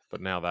pumped,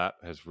 but now that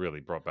has really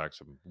brought back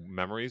some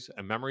memories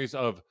and memories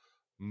of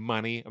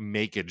money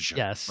makeage.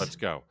 Yes. Let's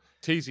go.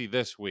 Teasy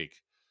this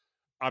week.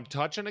 I'm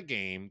touching a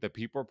game that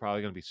people are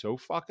probably going to be so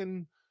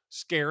fucking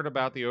scared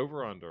about the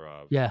over under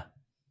of. Yeah.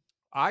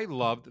 I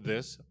loved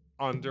this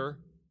under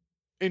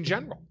in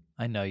general.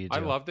 I know you do. I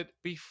loved it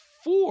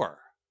before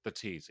the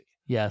teasy.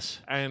 Yes.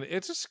 And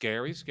it's a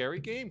scary,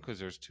 scary game because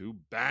there's two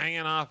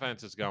banging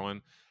offenses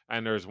going,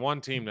 and there's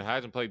one team that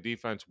hasn't played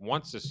defense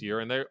once this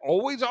year, and they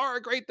always are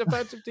a great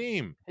defensive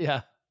team.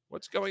 Yeah.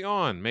 What's going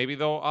on? Maybe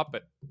they'll up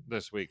it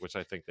this week, which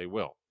I think they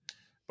will.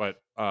 But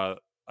I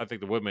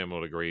think the Woodman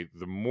will agree.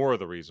 The more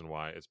the reason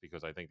why is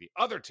because I think the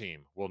other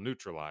team will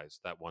neutralize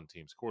that one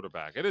team's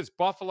quarterback. It is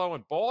Buffalo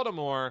and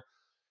Baltimore.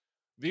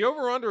 The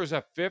over-under is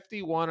at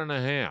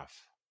 51.5.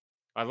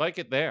 I like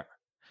it there,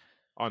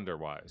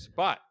 under-wise.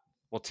 But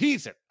we'll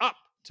tease it up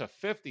to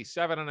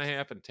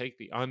 57.5 and take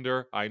the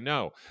under. I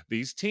know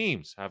these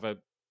teams have a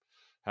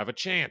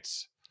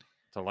chance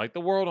to light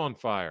the world on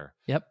fire.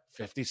 Yep.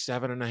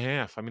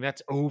 57.5. I mean,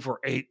 that's over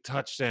 8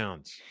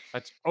 touchdowns.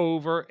 That's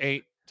over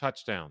 8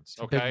 touchdowns. It's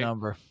a Okay. big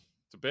number.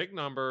 It's a big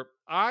number.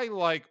 I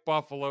like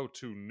Buffalo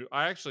to.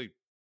 I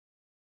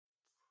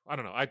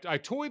don't know. I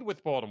toyed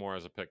with Baltimore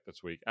as a pick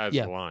this week as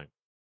Yeah. the line.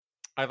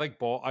 I like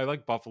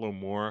Buffalo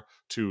more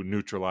to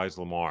neutralize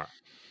Lamar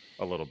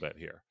a little bit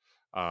here.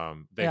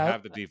 They Yeah,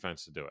 have the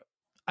defense to do it.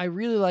 I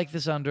really like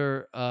this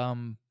under.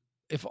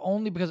 If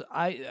only because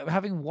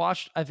having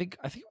watched, I think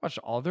I watched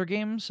all their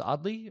games.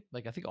 Oddly,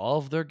 like I think all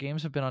of their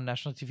games have been on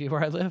national TV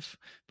where I live,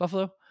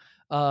 Buffalo.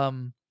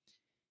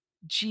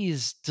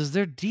 Geez, does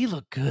their D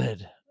look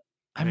good?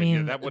 I Man, yeah,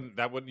 mean,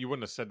 that wouldn't you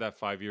wouldn't have said that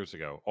 5 years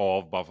ago. All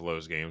of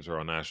Buffalo's games are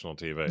on national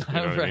TV. You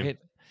know what I mean? right.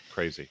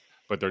 Crazy.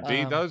 But their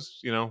D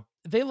does,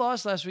 They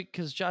lost last week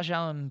because Josh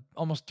Allen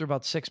almost threw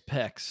about 6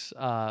 picks.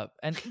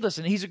 And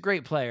listen, he's a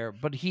great player,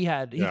 but he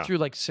threw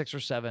like 6 or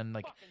 7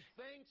 like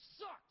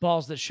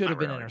balls that should have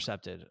been really.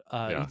 intercepted.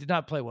 Yeah. He did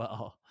not play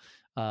well.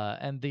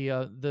 And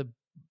the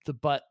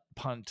butt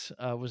punt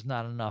was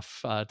not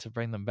enough to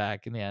bring them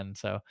back in the end.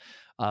 So,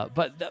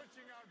 but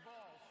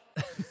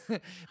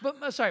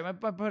sorry, my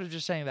point of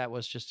just saying that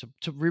was just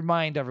to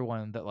remind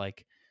everyone that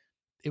like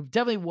it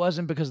definitely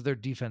wasn't because their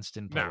defense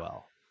didn't play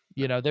well.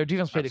 Their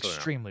defense played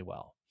extremely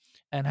well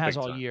and has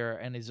all year,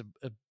 and is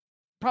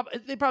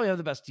they probably have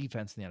the best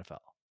defense in the NFL.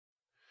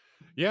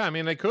 Yeah, I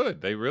mean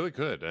they really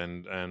could,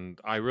 and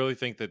I really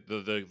think that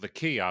the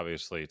key,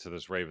 obviously, to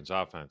this Ravens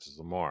offense is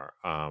Lamar,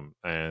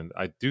 and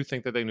I do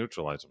think that they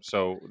neutralize him.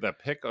 So that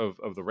pick of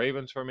the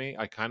Ravens for me,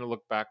 I kind of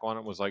looked back on it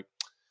and was like,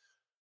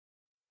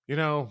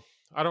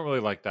 I don't really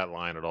like that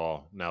line at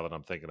all now that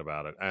I'm thinking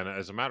about it. And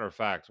as a matter of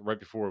fact, right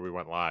before we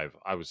went live,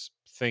 I was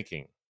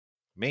thinking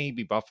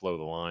maybe Buffalo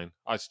the line.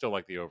 I still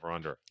like the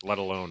over-under, let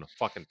alone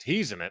fucking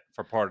teasing it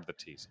for part of the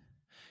teasing.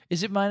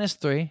 Is it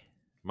 -3?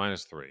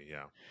 -3,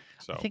 yeah.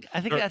 So I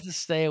think that's a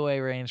stay away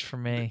range for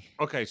me.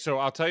 Okay, so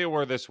I'll tell you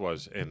where this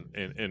was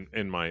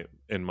in my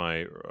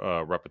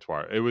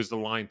repertoire. It was the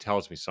line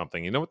tells me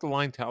something. You know what the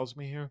line tells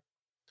me here?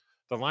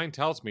 The line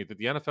tells me that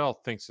the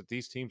NFL thinks that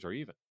these teams are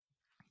even.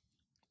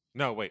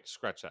 No, wait,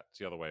 scratch that. It's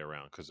the other way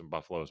around because in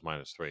Buffalo is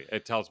 -3.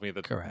 It tells me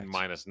that Correct.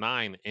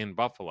 -9 in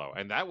Buffalo,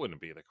 and that wouldn't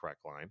be the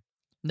correct line.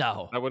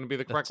 No, That wouldn't be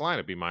the correct line.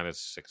 It'd be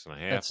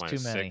 -6.5, that's too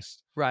many.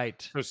 -6.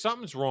 Right. So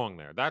something's wrong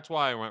there. That's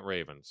why I went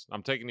Ravens.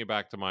 I'm taking you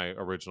back to my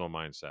original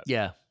mindset.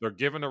 Yeah. They're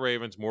giving the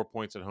Ravens more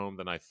points at home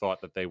than I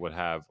thought that they would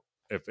have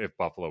if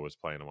Buffalo was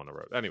playing them on the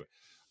road. Anyway,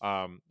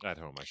 at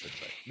home, I should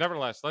say.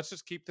 Nevertheless, let's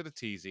just keep to the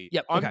teasy.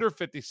 Yep, okay. Under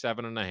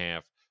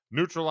 57.5.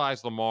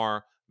 Neutralize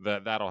Lamar.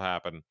 That'll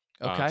happen.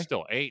 Okay.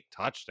 Still 8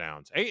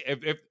 touchdowns. 8.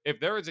 If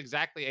there is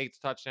exactly 8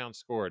 touchdowns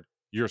scored,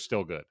 you're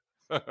still good.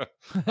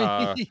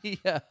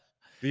 Yeah.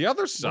 The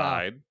other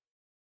side.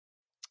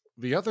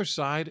 The other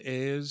side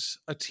is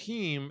a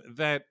team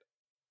that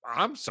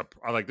I'm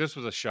surprised. Like, this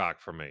was a shock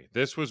for me.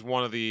 This was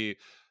one of the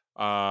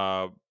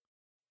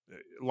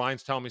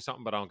lines tell me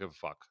something, but I don't give a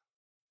fuck.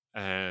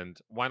 And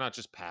why not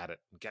just pad it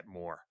and get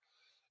more?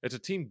 It's a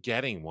team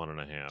getting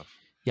 1.5.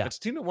 Yeah. It's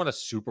a team that won a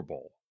Super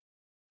Bowl.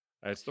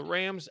 It's the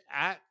Rams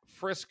at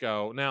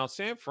Frisco. Now,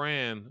 San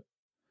Fran,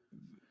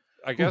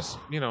 I guess,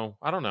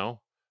 I don't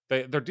know.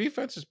 Their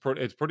defense is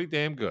pretty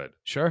damn good.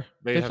 Sure.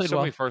 They have so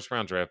well. many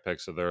first-round draft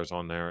picks of theirs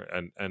on there,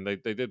 and they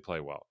did play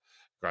well.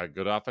 Got a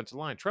good offensive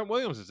line. Trent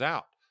Williams is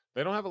out.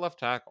 They don't have a left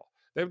tackle.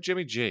 They have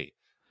Jimmy G.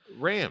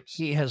 Rams.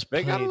 He has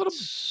they played got a little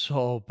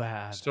so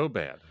bad. So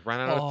bad.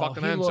 Ran out of the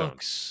fucking end zone.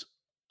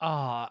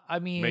 I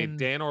mean, Made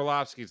Dan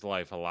Orlovsky's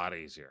life a lot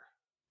easier.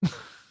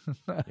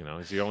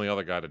 He's the only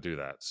other guy to do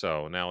that.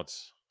 So now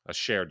it's a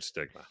shared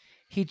stigma.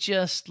 He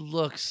just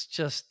looks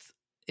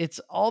it's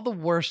all the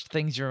worst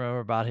things you remember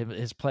about him,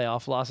 his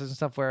playoff losses and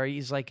stuff, where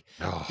he's like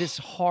this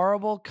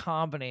horrible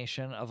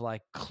combination of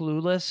like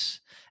clueless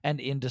and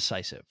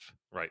indecisive.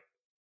 Right.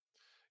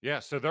 Yeah,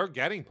 so they're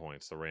getting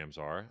points, the Rams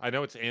are. I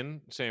know it's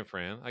in San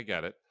Fran. I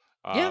get it.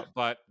 Yeah.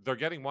 But they're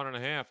getting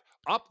 1.5.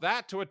 Up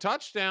that to a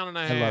touchdown and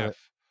a half. I love it.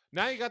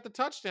 Now you got the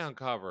touchdown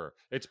cover.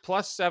 It's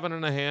plus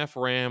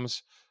 7.5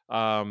 Rams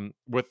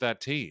with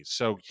that tease.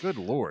 So good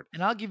Lord.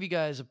 And I'll give you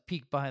guys a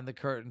peek behind the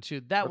curtain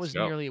too. That was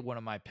nearly one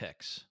of my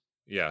picks.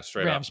 Yeah,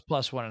 straight Rams up.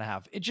 plus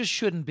 1.5. It just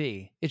shouldn't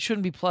be. It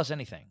shouldn't be plus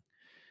anything.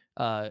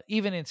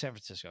 Even in San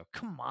Francisco.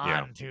 Come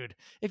on, dude.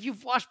 If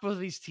you've watched both of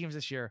these teams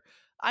this year,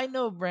 I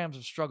know Rams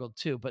have struggled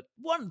too, but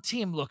one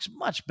team looks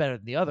much better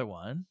than the other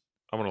one.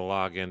 I'm gonna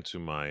log into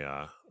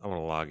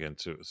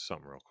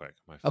something real quick.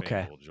 My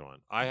Okay. FanDuel join.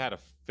 I had a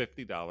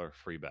 $50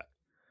 free bet.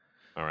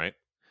 All right.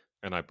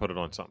 And I put it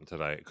on something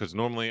today because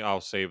normally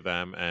I'll save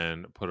them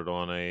and put it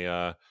on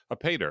a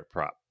pay dirt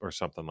prop or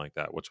something like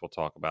that, which we'll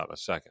talk about in a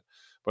second.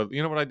 But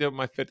you know what I did with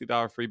my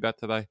 $50 free bet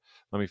today?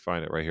 Let me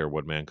find it right here,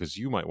 Woodman, because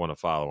you might want to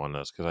follow on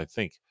this because I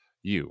think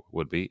you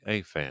would be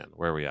a fan.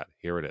 Where are we at?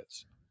 Here it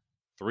is.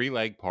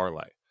 3-leg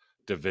parlay,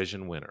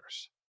 division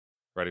winners.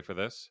 Ready for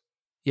this?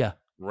 Yeah.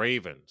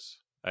 Ravens,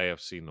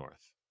 AFC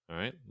North. All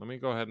right. Let me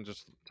go ahead and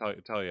just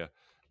tell you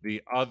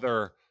the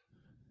other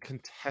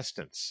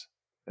contestants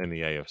in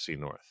the AFC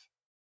North.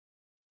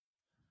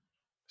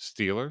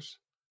 Steelers,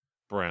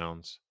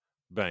 Browns,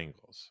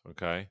 Bengals.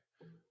 Okay.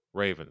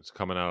 Ravens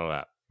coming out of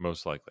that,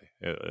 most likely,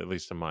 at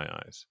least in my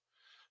eyes.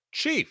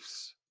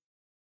 Chiefs,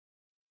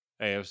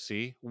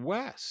 AFC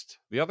West.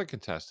 The other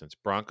contestants,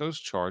 Broncos,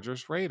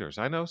 Chargers, Raiders.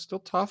 I know, still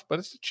tough, but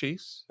it's the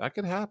Chiefs. That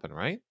could happen,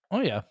 right?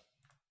 Oh, yeah.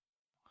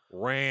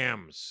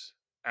 Rams,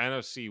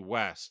 NFC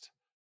West,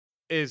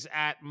 is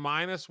at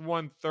minus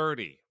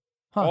 130.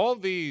 Huh. All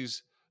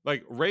these,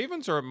 like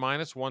Ravens are at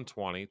minus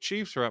 120,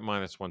 Chiefs are at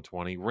minus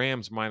 120,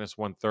 Rams minus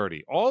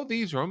 130. All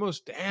these are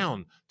almost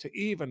down to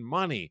even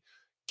money.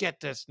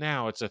 Get this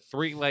now. It's a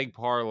 3-leg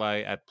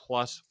parlay at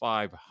plus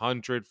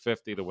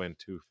 550 to win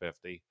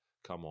 250.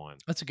 Come on.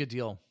 That's a good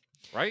deal.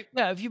 Right?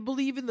 Yeah, if you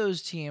believe in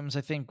those teams,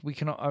 I think we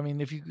can. I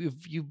mean, if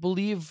you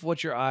believe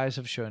what your eyes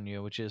have shown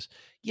you, which is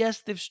yes,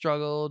 they've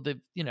struggled.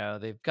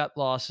 They've got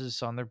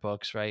losses on their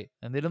books, right?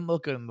 And they didn't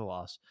look good in the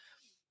loss.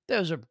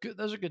 Those are good.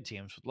 Those are good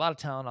teams with a lot of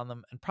talent on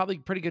them, and probably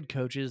pretty good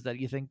coaches that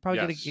you think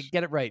probably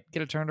get it right,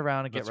 get it turned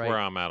around, and That's get right. where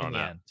I'm at on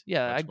that. End.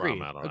 Yeah, That's I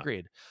agree.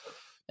 Agreed.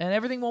 And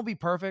everything won't be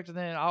perfect, and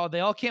then they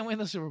all can't win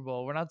the Super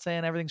Bowl. We're not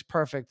saying everything's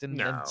perfect and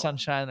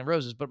sunshine and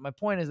roses, but my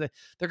point is that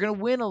they're going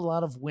to win a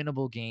lot of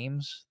winnable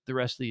games the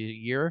rest of the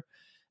year,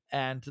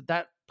 and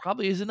that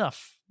probably is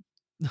enough.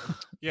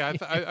 Yeah,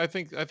 I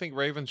think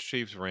Ravens,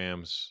 Chiefs,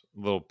 Rams,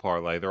 little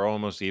parlay. They're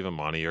almost even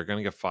money. You're going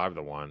to get 5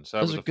 to 1. So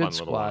that those was are a good fun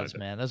little one. squads,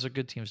 man. Those are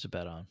good teams to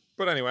bet on.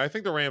 But anyway, I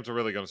think the Rams are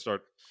really going to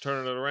start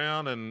turning it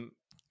around and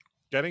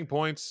getting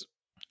points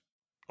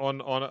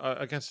on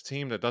against a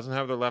team that doesn't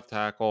have their left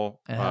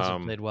tackle and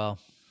hasn't played well.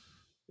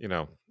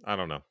 I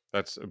don't know.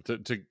 That's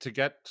to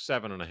get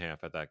 7.5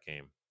 at that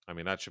game. I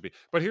mean, that should be.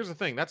 But here's the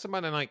thing: that's a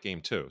Monday night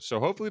game too. So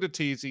hopefully the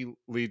teasy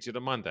leads you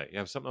to Monday. You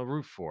have something to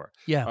root for.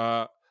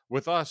 Yeah.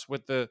 With us,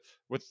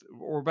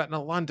 we're betting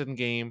a London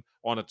game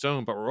on its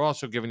own, but we're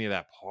also giving you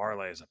that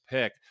parlay as a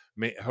pick.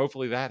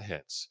 Hopefully that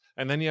hits,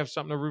 and then you have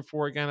something to root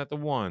for again at the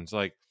ones.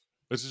 Like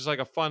this is like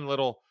a fun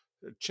little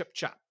chip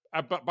chop.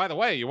 But by the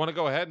way, you want to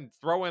go ahead and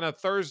throw in a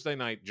Thursday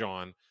night,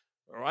 John.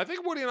 I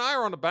think Woody and I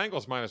are on the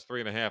Bengals minus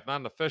 3.5. Not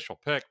an official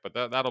pick, but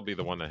that'll be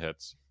the one that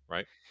hits,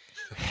 right?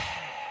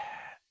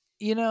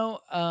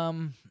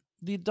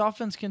 The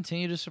Dolphins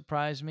continue to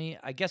surprise me.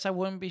 I guess I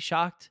wouldn't be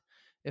shocked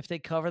if they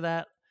cover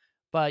that.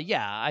 But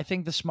yeah, I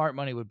think the smart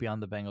money would be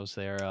on the Bengals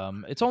there.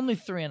 It's only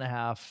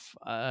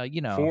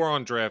 3.5. 4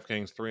 on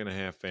DraftKings,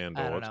 3.5 FanDuel.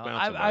 I don't know.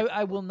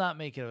 I will not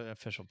make it an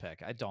official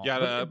pick. I don't.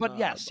 Yeah, but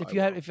yes,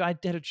 if I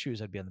had to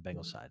choose, I'd be on the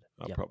Bengals side.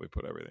 I'll probably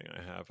put everything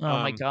I have. Oh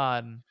my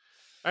God.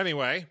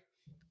 Anyway,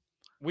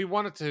 we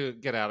wanted to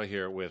get out of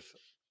here with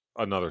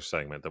another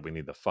segment that we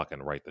need to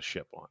fucking right the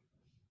ship on.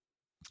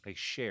 A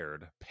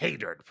shared pay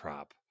dirt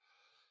prop.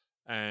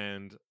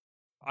 And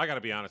I got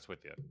to be honest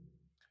with you.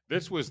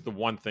 This was the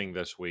one thing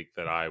this week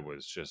that I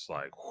was just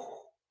like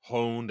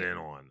honed in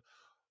on.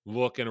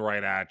 Looking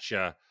right at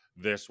you.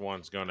 This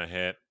one's going to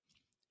hit.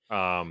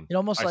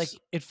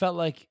 It felt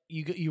like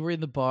you were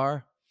in the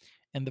bar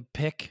and the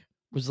pick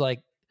was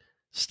like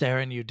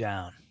staring you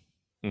down.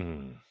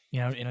 Mm.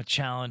 In a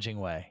challenging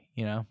way,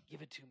 Give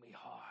it to me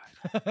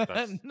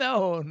hard.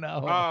 No.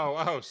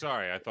 Oh,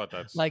 sorry. I thought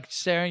that's like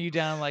staring you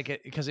down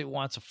because it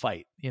wants a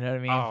fight. You know what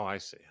I mean? Oh, I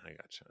see. I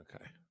got you.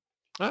 Okay.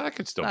 That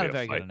could still Not be a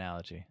very fight. good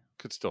analogy.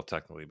 Could still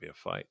technically be a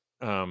fight.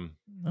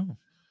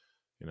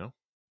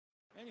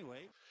 Anyway.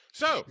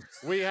 So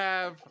we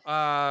have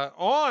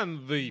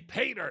on the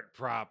pay dirt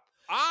prop.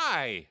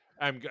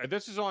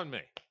 This is on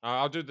me.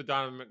 I'll do the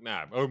Donovan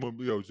McNabb. Oh,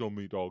 it's on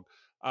me, dog.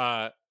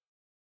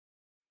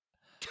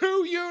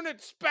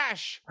 2-unit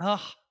special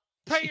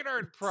pay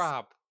dirt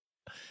prop.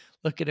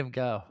 Look at him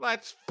go.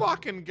 Let's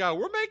fucking go.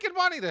 We're making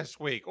money this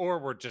week, or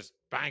we're just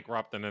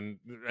bankrupting,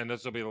 and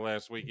this will be the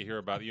last week you hear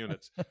about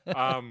units.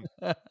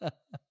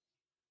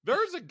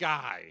 There's a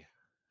guy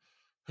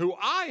who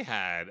I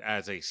had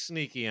as a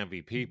sneaky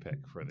MVP pick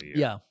for the year.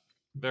 Yeah.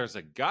 There's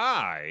a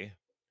guy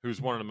who's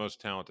one of the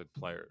most talented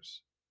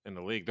players in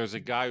the league. There's a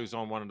guy who's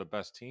on one of the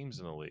best teams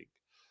in the league.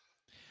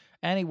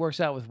 And he works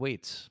out with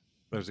weights.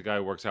 There's a guy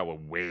who works out with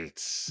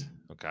weights.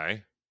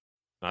 Okay.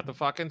 Not the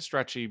fucking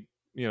stretchy,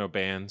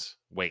 bands.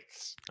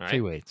 Weights. All right?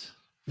 Free weights.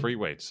 Free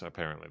weights,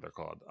 apparently they're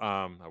called.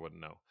 I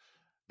wouldn't know.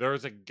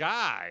 There's a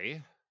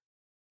guy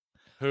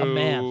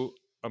who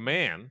a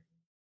man.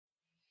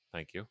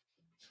 Thank you.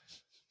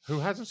 Who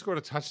hasn't scored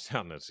a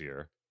touchdown this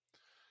year.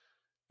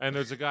 And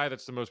there's a guy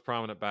that's the most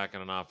prominent back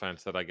in an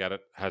offense that I get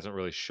it hasn't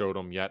really showed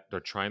him yet. They're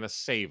trying to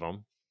save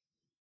him.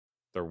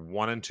 They're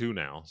 1-2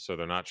 now, so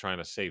they're not trying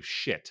to save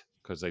shit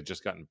because they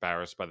just got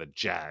embarrassed by the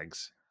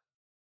Jags.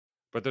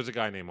 But there's a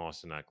guy named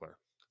Austin Eckler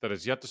that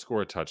has yet to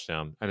score a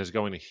touchdown and is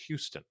going to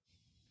Houston.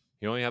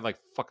 He only had like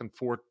fucking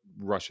 4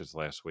 rushes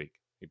last week.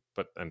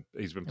 And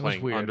he's been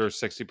playing under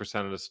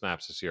 60% of the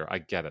snaps this year. I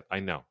get it. I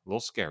know. A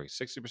little scary.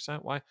 60%?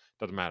 Why?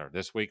 Doesn't matter.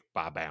 This week,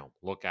 bam.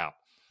 Look out.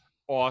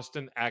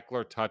 Austin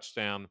Eckler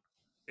touchdown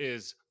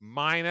is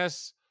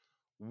minus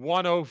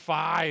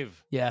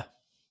 105. Yeah.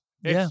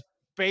 It's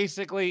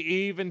basically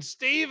even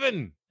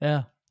Steven.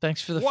 Yeah.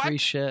 Thanks for the free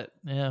shit.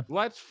 Yeah.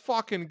 Let's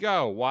fucking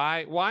go.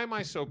 Why am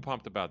I so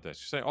pumped about this?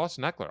 You say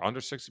Austin Eckler, under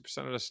 60%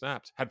 of the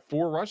snaps, had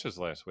 4 rushes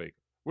last week.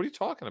 What are you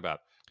talking about?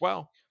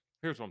 Well,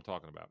 here's what I'm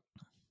talking about.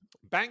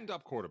 Banged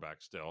up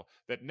quarterback still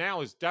that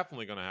now is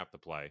definitely going to have to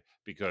play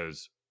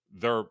because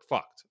they're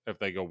fucked if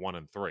they go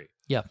 1-3.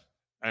 Yeah.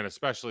 And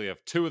especially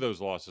if 2 of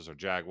those losses are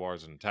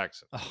Jaguars and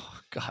Texans. Oh,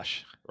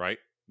 gosh. Right?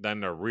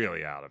 Then they're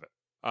really out of it.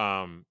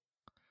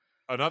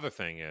 Another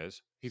thing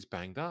is he's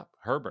banged up.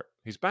 Herbert,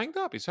 he's banged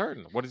up. He's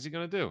hurting. What is he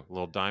going to do? A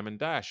little diamond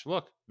dash.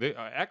 Look,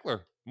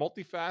 Eckler,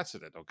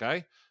 multifaceted,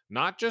 okay?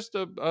 Not just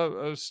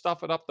a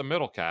stuff it up the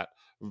middle cat.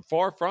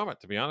 Far from it,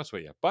 to be honest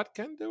with you. But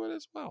can do it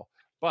as well.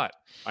 But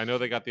I know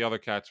they got the other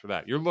cats for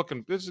that.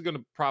 This is going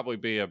to probably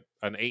be an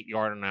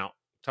 8-yard and out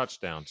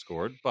touchdown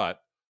scored,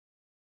 but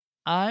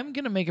I'm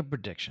going to make a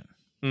prediction.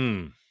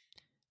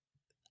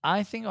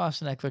 I think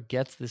Austin Eckler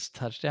gets this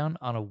touchdown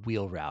on a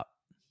wheel route.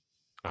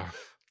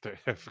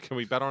 Can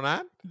we bet on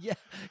that? Yeah.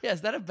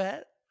 Is that a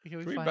bet?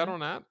 Can we bet on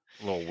that?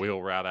 A little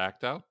wheel route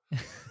acto.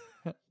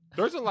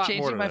 There's a lot more to this,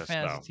 Changing my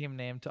fantasy team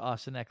name to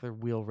Austin Eckler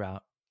wheel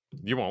route.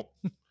 You won't.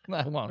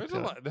 I won't.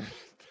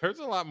 There's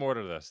a lot more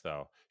to this,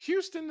 though.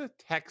 Houston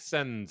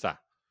Texans.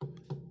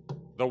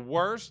 The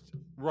worst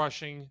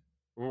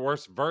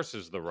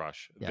versus the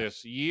rush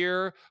this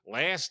year,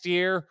 last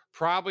year,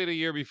 probably the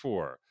year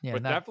before.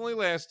 But definitely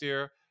last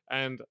year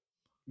and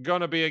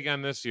going to be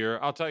again this year.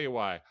 I'll tell you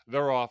why.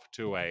 They're off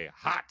to a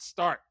hot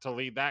start to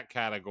lead that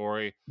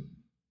category.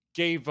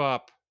 Gave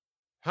up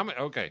how many?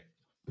 Okay.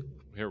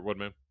 Here,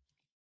 Woodman.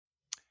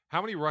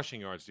 How many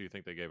rushing yards do you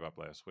think they gave up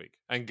last week?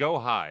 And go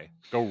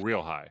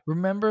real high.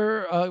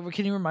 Remember,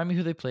 can you remind me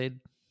who they played?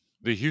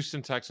 The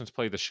Houston Texans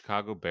played the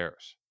Chicago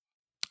Bears.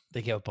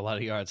 They gave up a lot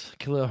of yards.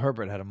 Khalil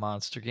Herbert had a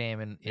monster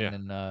game.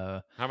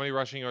 How many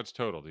rushing yards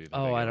total do you think?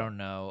 Oh, I don't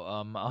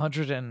know.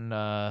 100 and...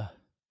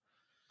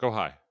 go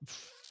high.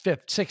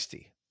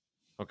 60.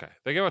 Okay.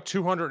 They gave up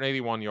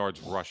 281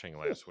 yards rushing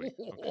last week.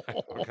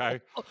 Okay.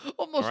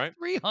 Almost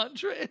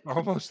 300.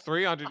 Almost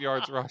 300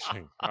 yards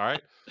rushing. All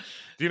right.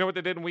 Do you know what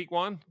they did in week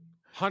 1?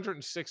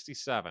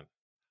 167.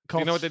 Do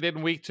you know what they did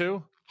in week 2?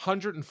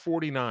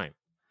 149.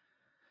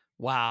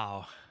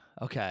 Wow.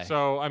 Okay.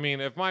 So, I mean,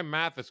 if my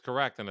math is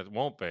correct, and it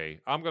won't be,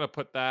 I'm going to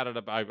put that at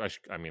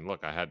I mean,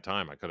 look, I had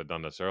time. I could have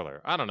done this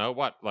earlier. I don't know.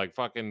 What? Like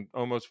fucking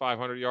almost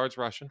 500 yards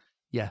rushing?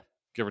 Yeah.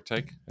 Give or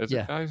take? Is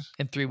it, guys?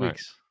 In 3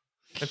 weeks.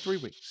 Right. In 3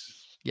 weeks.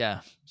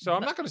 Yeah. So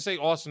I'm not going to say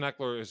Austin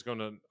Eckler is going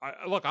to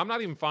look. I'm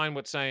not even fine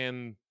with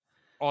saying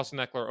Austin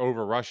Eckler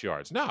over rush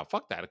yards. No,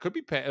 fuck that. It could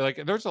be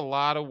like there's a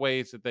lot of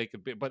ways that they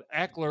could be, but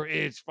Eckler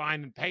is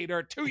finding pay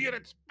dirt 2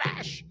 units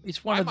smash.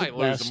 He's one of the best.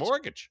 Lose a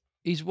mortgage.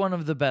 He's one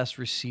of the best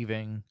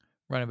receiving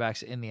running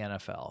backs in the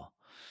NFL.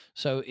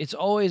 So it's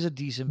always a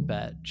decent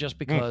bet, just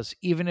because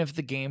even if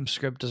the game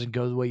script doesn't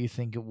go the way you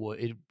think it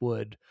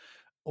would.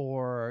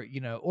 Or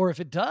if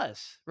it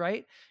does,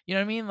 right? You know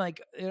what I mean?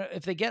 Like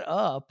if they get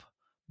up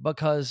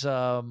because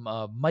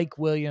Mike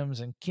Williams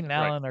and Keenan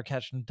Allen are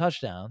catching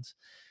touchdowns,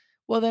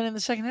 well, then in the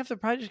second half, they're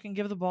probably just going to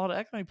give the ball to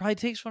Eckler. He probably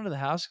takes one to the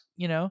house,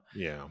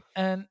 Yeah.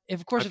 And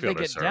if they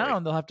get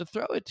down, they'll have to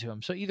throw it to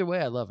him. So either way,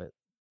 I love it.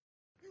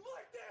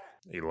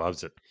 He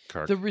loves it,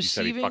 Kirk. The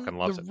receiving, he fucking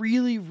loves the it.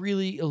 really,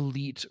 really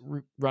elite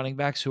running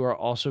backs who are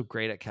also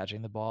great at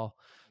catching the ball,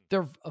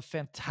 they're a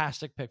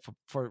fantastic pick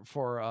for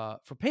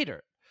pay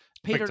dirt.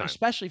 Pay dirt,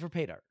 especially for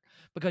pay dirt,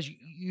 because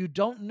you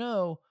don't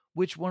know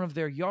which one of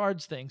their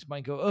yards things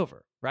might go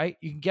over, right?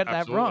 You can get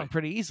that wrong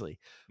pretty easily,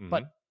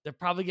 but they're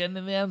probably getting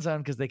in the end zone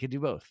because they could do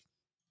both.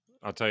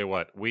 I'll tell you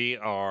what, we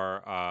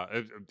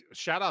are,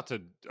 shout out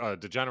to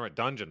Degenerate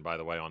Dungeon, by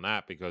the way, on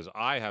that, because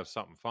I have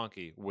something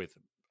funky with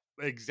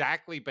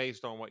exactly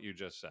based on what you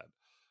just said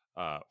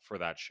for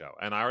that show.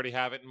 And I already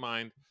have it in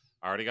mind.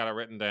 I already got it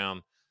written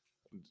down.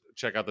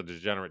 Check out the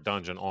Degenerate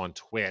Dungeon on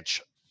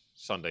Twitch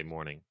Sunday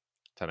morning,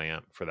 10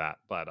 a.m. for that.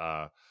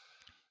 But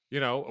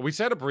we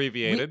said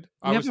abbreviated.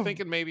 I was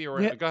thinking maybe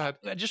we go ahead.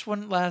 Just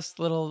one last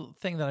little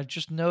thing that I'm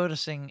just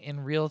noticing in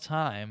real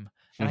time,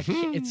 and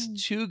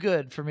it's too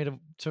good for me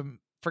to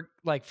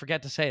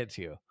forget to say it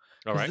to you.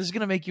 All right, this is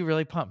gonna make you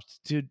really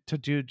pumped to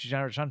do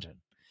Degenerate Dungeon.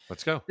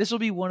 Let's go. This will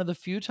be one of the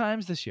few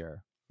times this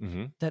year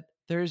that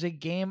there's a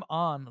game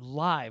on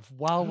live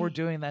while we're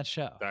doing that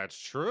show. That's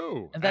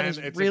true. And that is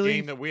it's really a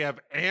game that we have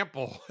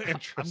ample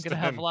interest in. I'm going to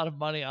have a lot of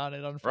money on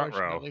it,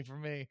 unfortunately, for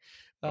me.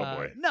 Oh,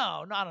 boy.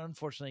 No, not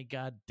unfortunately.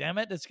 God damn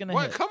it. It's going to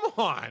hit. Come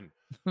on.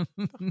 I'm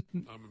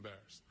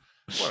embarrassed.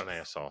 What an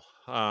asshole.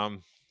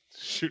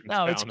 Shooting no,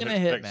 down it's going to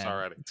hit, man.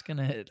 Already. It's going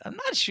to hit. I'm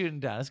not shooting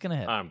down. It's going to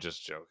hit. I'm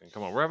just joking.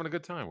 Come on. We're having a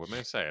good time. What may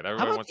I say it? How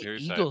Everybody about wants to the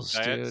hear you Eagles,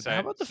 say it. dude? How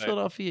about the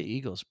Philadelphia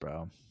Eagles,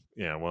 bro?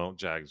 Yeah, well,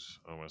 Jags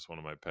almost one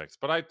of my picks.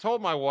 But I told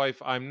my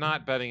wife I'm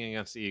not betting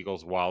against the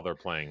Eagles while they're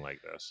playing like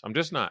this. I'm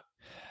just not.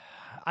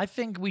 I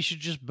think we should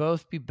just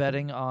both be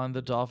betting on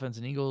the Dolphins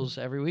and Eagles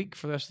every week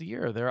for the rest of the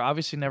year. They're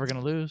obviously never going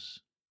to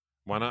lose.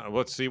 Why not?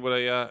 Let's see what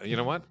you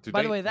know what?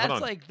 By the way,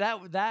 that's like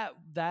that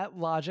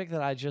logic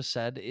that I just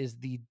said is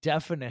the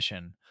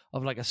definition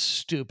of like a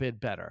stupid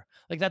better.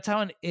 Like that's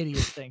how an idiot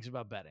thinks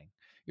about betting.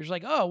 You're just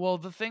like, oh, well,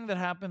 the thing that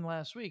happened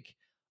last week,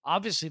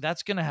 obviously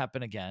that's going to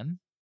happen again.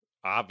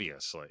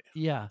 Obviously.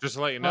 Yeah. Just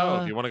to let you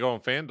know, if you want to go on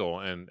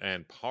FanDuel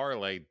and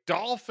parlay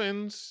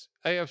Dolphins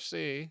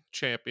AFC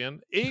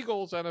champion,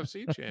 Eagles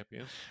NFC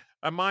champion,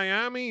 a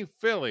Miami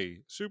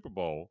Philly Super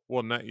Bowl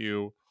will net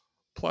you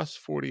plus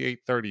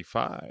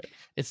 48.35.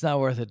 It's not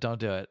worth it.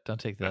 Don't do it. Don't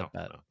take that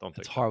bet. No, don't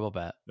take it's a horrible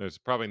bet. There's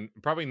probably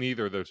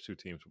neither of those two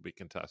teams will be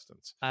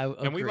contestants.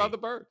 And we love the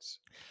Birds.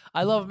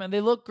 I love them, and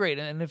they look great.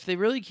 And if they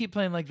really keep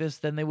playing like this,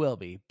 then they will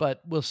be.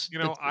 But we'll.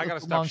 I got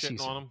to stop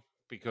shitting on them.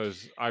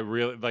 Because I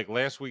really like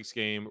last week's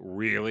game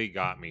really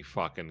got me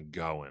fucking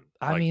going.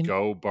 I mean,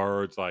 go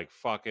Birds! Like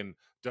fucking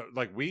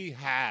like we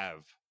have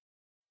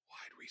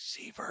wide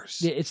receivers.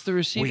 Yeah, it's the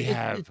receiving. We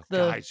have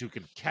guys who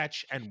can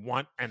catch and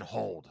want and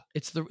hold.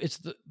 It's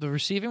the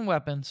receiving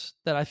weapons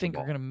that I think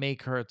are going to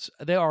make Hurts.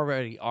 They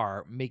already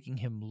are making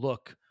him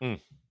look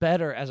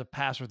better as a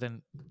passer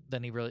than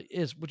he really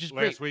is, which is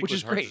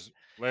great.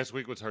 Last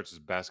week was Hurts'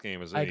 best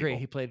game as an I agree. Eagle.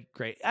 He played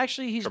great.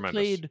 Actually, he's Tremendous.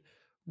 played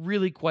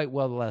really quite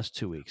well the last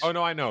 2 weeks. Oh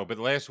no, I know, but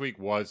last week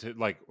was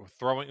like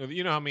throwing.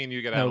 You know how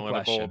you get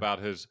analytical about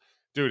his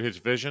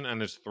vision and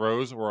his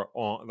throws were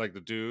on like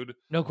the dude.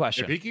 No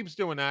question. If he keeps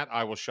doing that,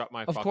 I will shut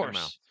my fucking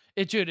mouth.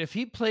 Dude, if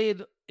he plays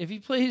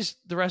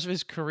the rest of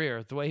his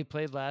career the way he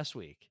played last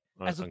week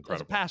as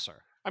a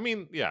passer, I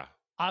mean, yeah,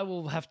 I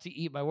will have to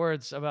eat my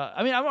words about.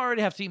 I mean, I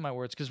already have to eat my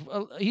words because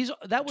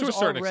that was to a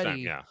certain already extent,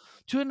 yeah.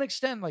 To an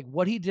extent, like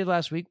what he did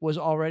last week was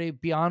already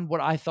beyond what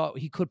I thought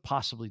he could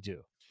possibly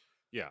do.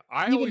 Yeah,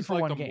 I always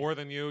liked him more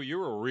than you. You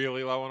were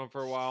really low on him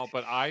for a while,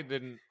 but I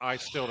didn't. I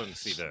still didn't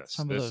see this.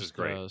 This is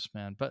great,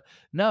 man. But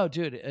no,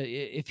 dude,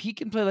 if he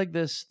can play like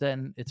this,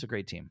 then it's a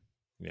great team.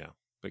 Yeah,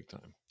 big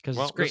time. Because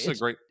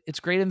it's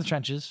great in the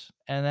trenches,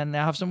 and then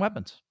now have some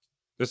weapons.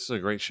 This is a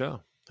great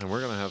show, and we're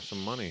gonna have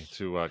some money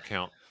to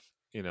count.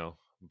 We're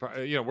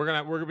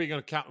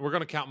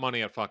gonna count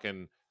money at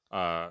fucking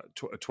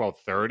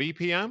 12:30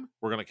 p.m.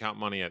 We're going to count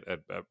money at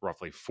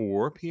roughly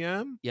 4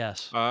 p.m.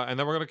 Yes. And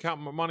then we're going to count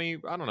money,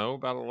 I don't know,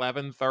 about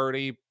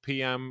 11:30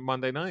 p.m.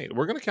 Monday night.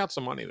 We're going to count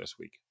some money this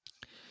week.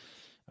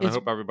 And I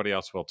hope everybody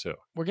else will too.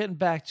 We're getting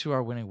back to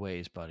our winning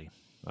ways, buddy.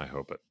 I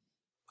hope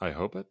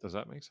it. Does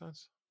that make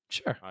sense?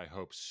 Sure. I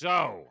hope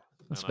so.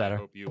 That's better. I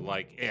hope you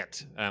like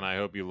it. And I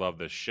hope you love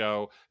this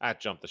show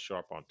at Jump the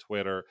Sharp on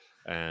Twitter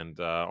and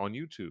on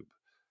YouTube.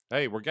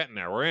 Hey, we're getting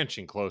there. We're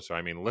inching closer.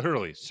 I mean,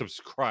 literally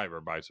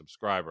subscriber by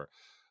subscriber.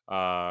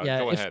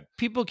 Go ahead.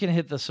 People can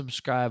hit the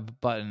subscribe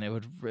button.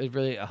 It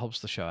really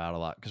helps the show out a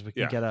lot because we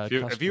can get a.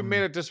 If you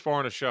made it this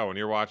far in a show and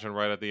you're watching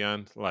right at the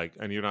end,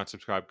 and you're not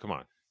subscribed, come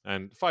on.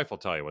 And Fife will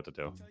tell you what to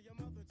do.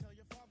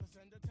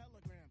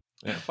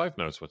 Yeah, Fife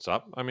knows what's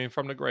up. I mean,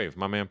 from the grave,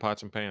 my man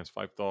Pots and Pans,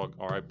 Fife Dog,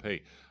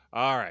 R.I.P.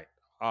 All right,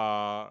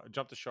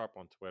 Jump the Sharp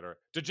on Twitter,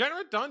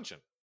 Degenerate Dungeon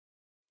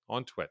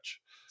on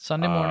Twitch.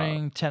 Sunday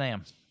morning, 10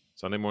 a.m.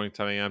 Sunday morning,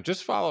 10 a.m.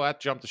 Just follow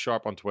at Jump the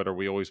Sharp on Twitter.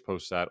 We always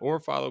post that.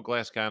 Or follow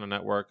Glass Cannon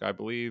Network, I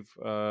believe,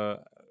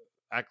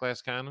 at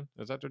Glass Cannon.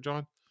 Is that their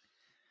John?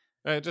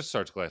 Just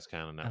search Glass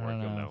Cannon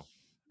Network. You'll know.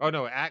 Oh,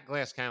 no, at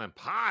Glass Cannon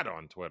Pod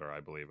on Twitter,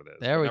 I believe it is.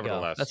 There we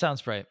go. That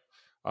sounds great.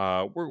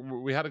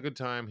 We had a good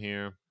time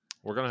here.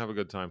 We're going to have a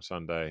good time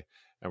Sunday.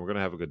 And we're going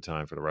to have a good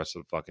time for the rest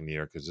of the fucking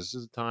year because this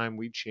is the time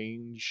we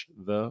change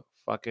the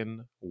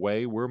fucking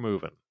way we're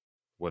moving,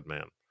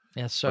 Woodman.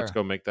 Yes, sir. Let's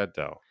go make that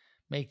dough.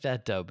 Make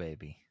that dough,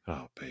 baby.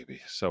 Oh,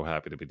 baby. So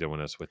happy to be doing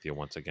this with you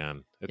once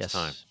again. It's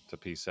time to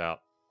peace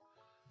out.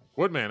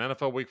 Woodman,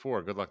 NFL Week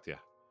 4. Good luck to you.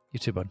 You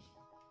too, bud.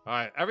 All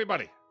right,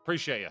 everybody.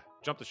 Appreciate you.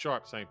 Jump the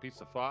Sharp saying peace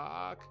the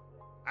fuck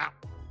out.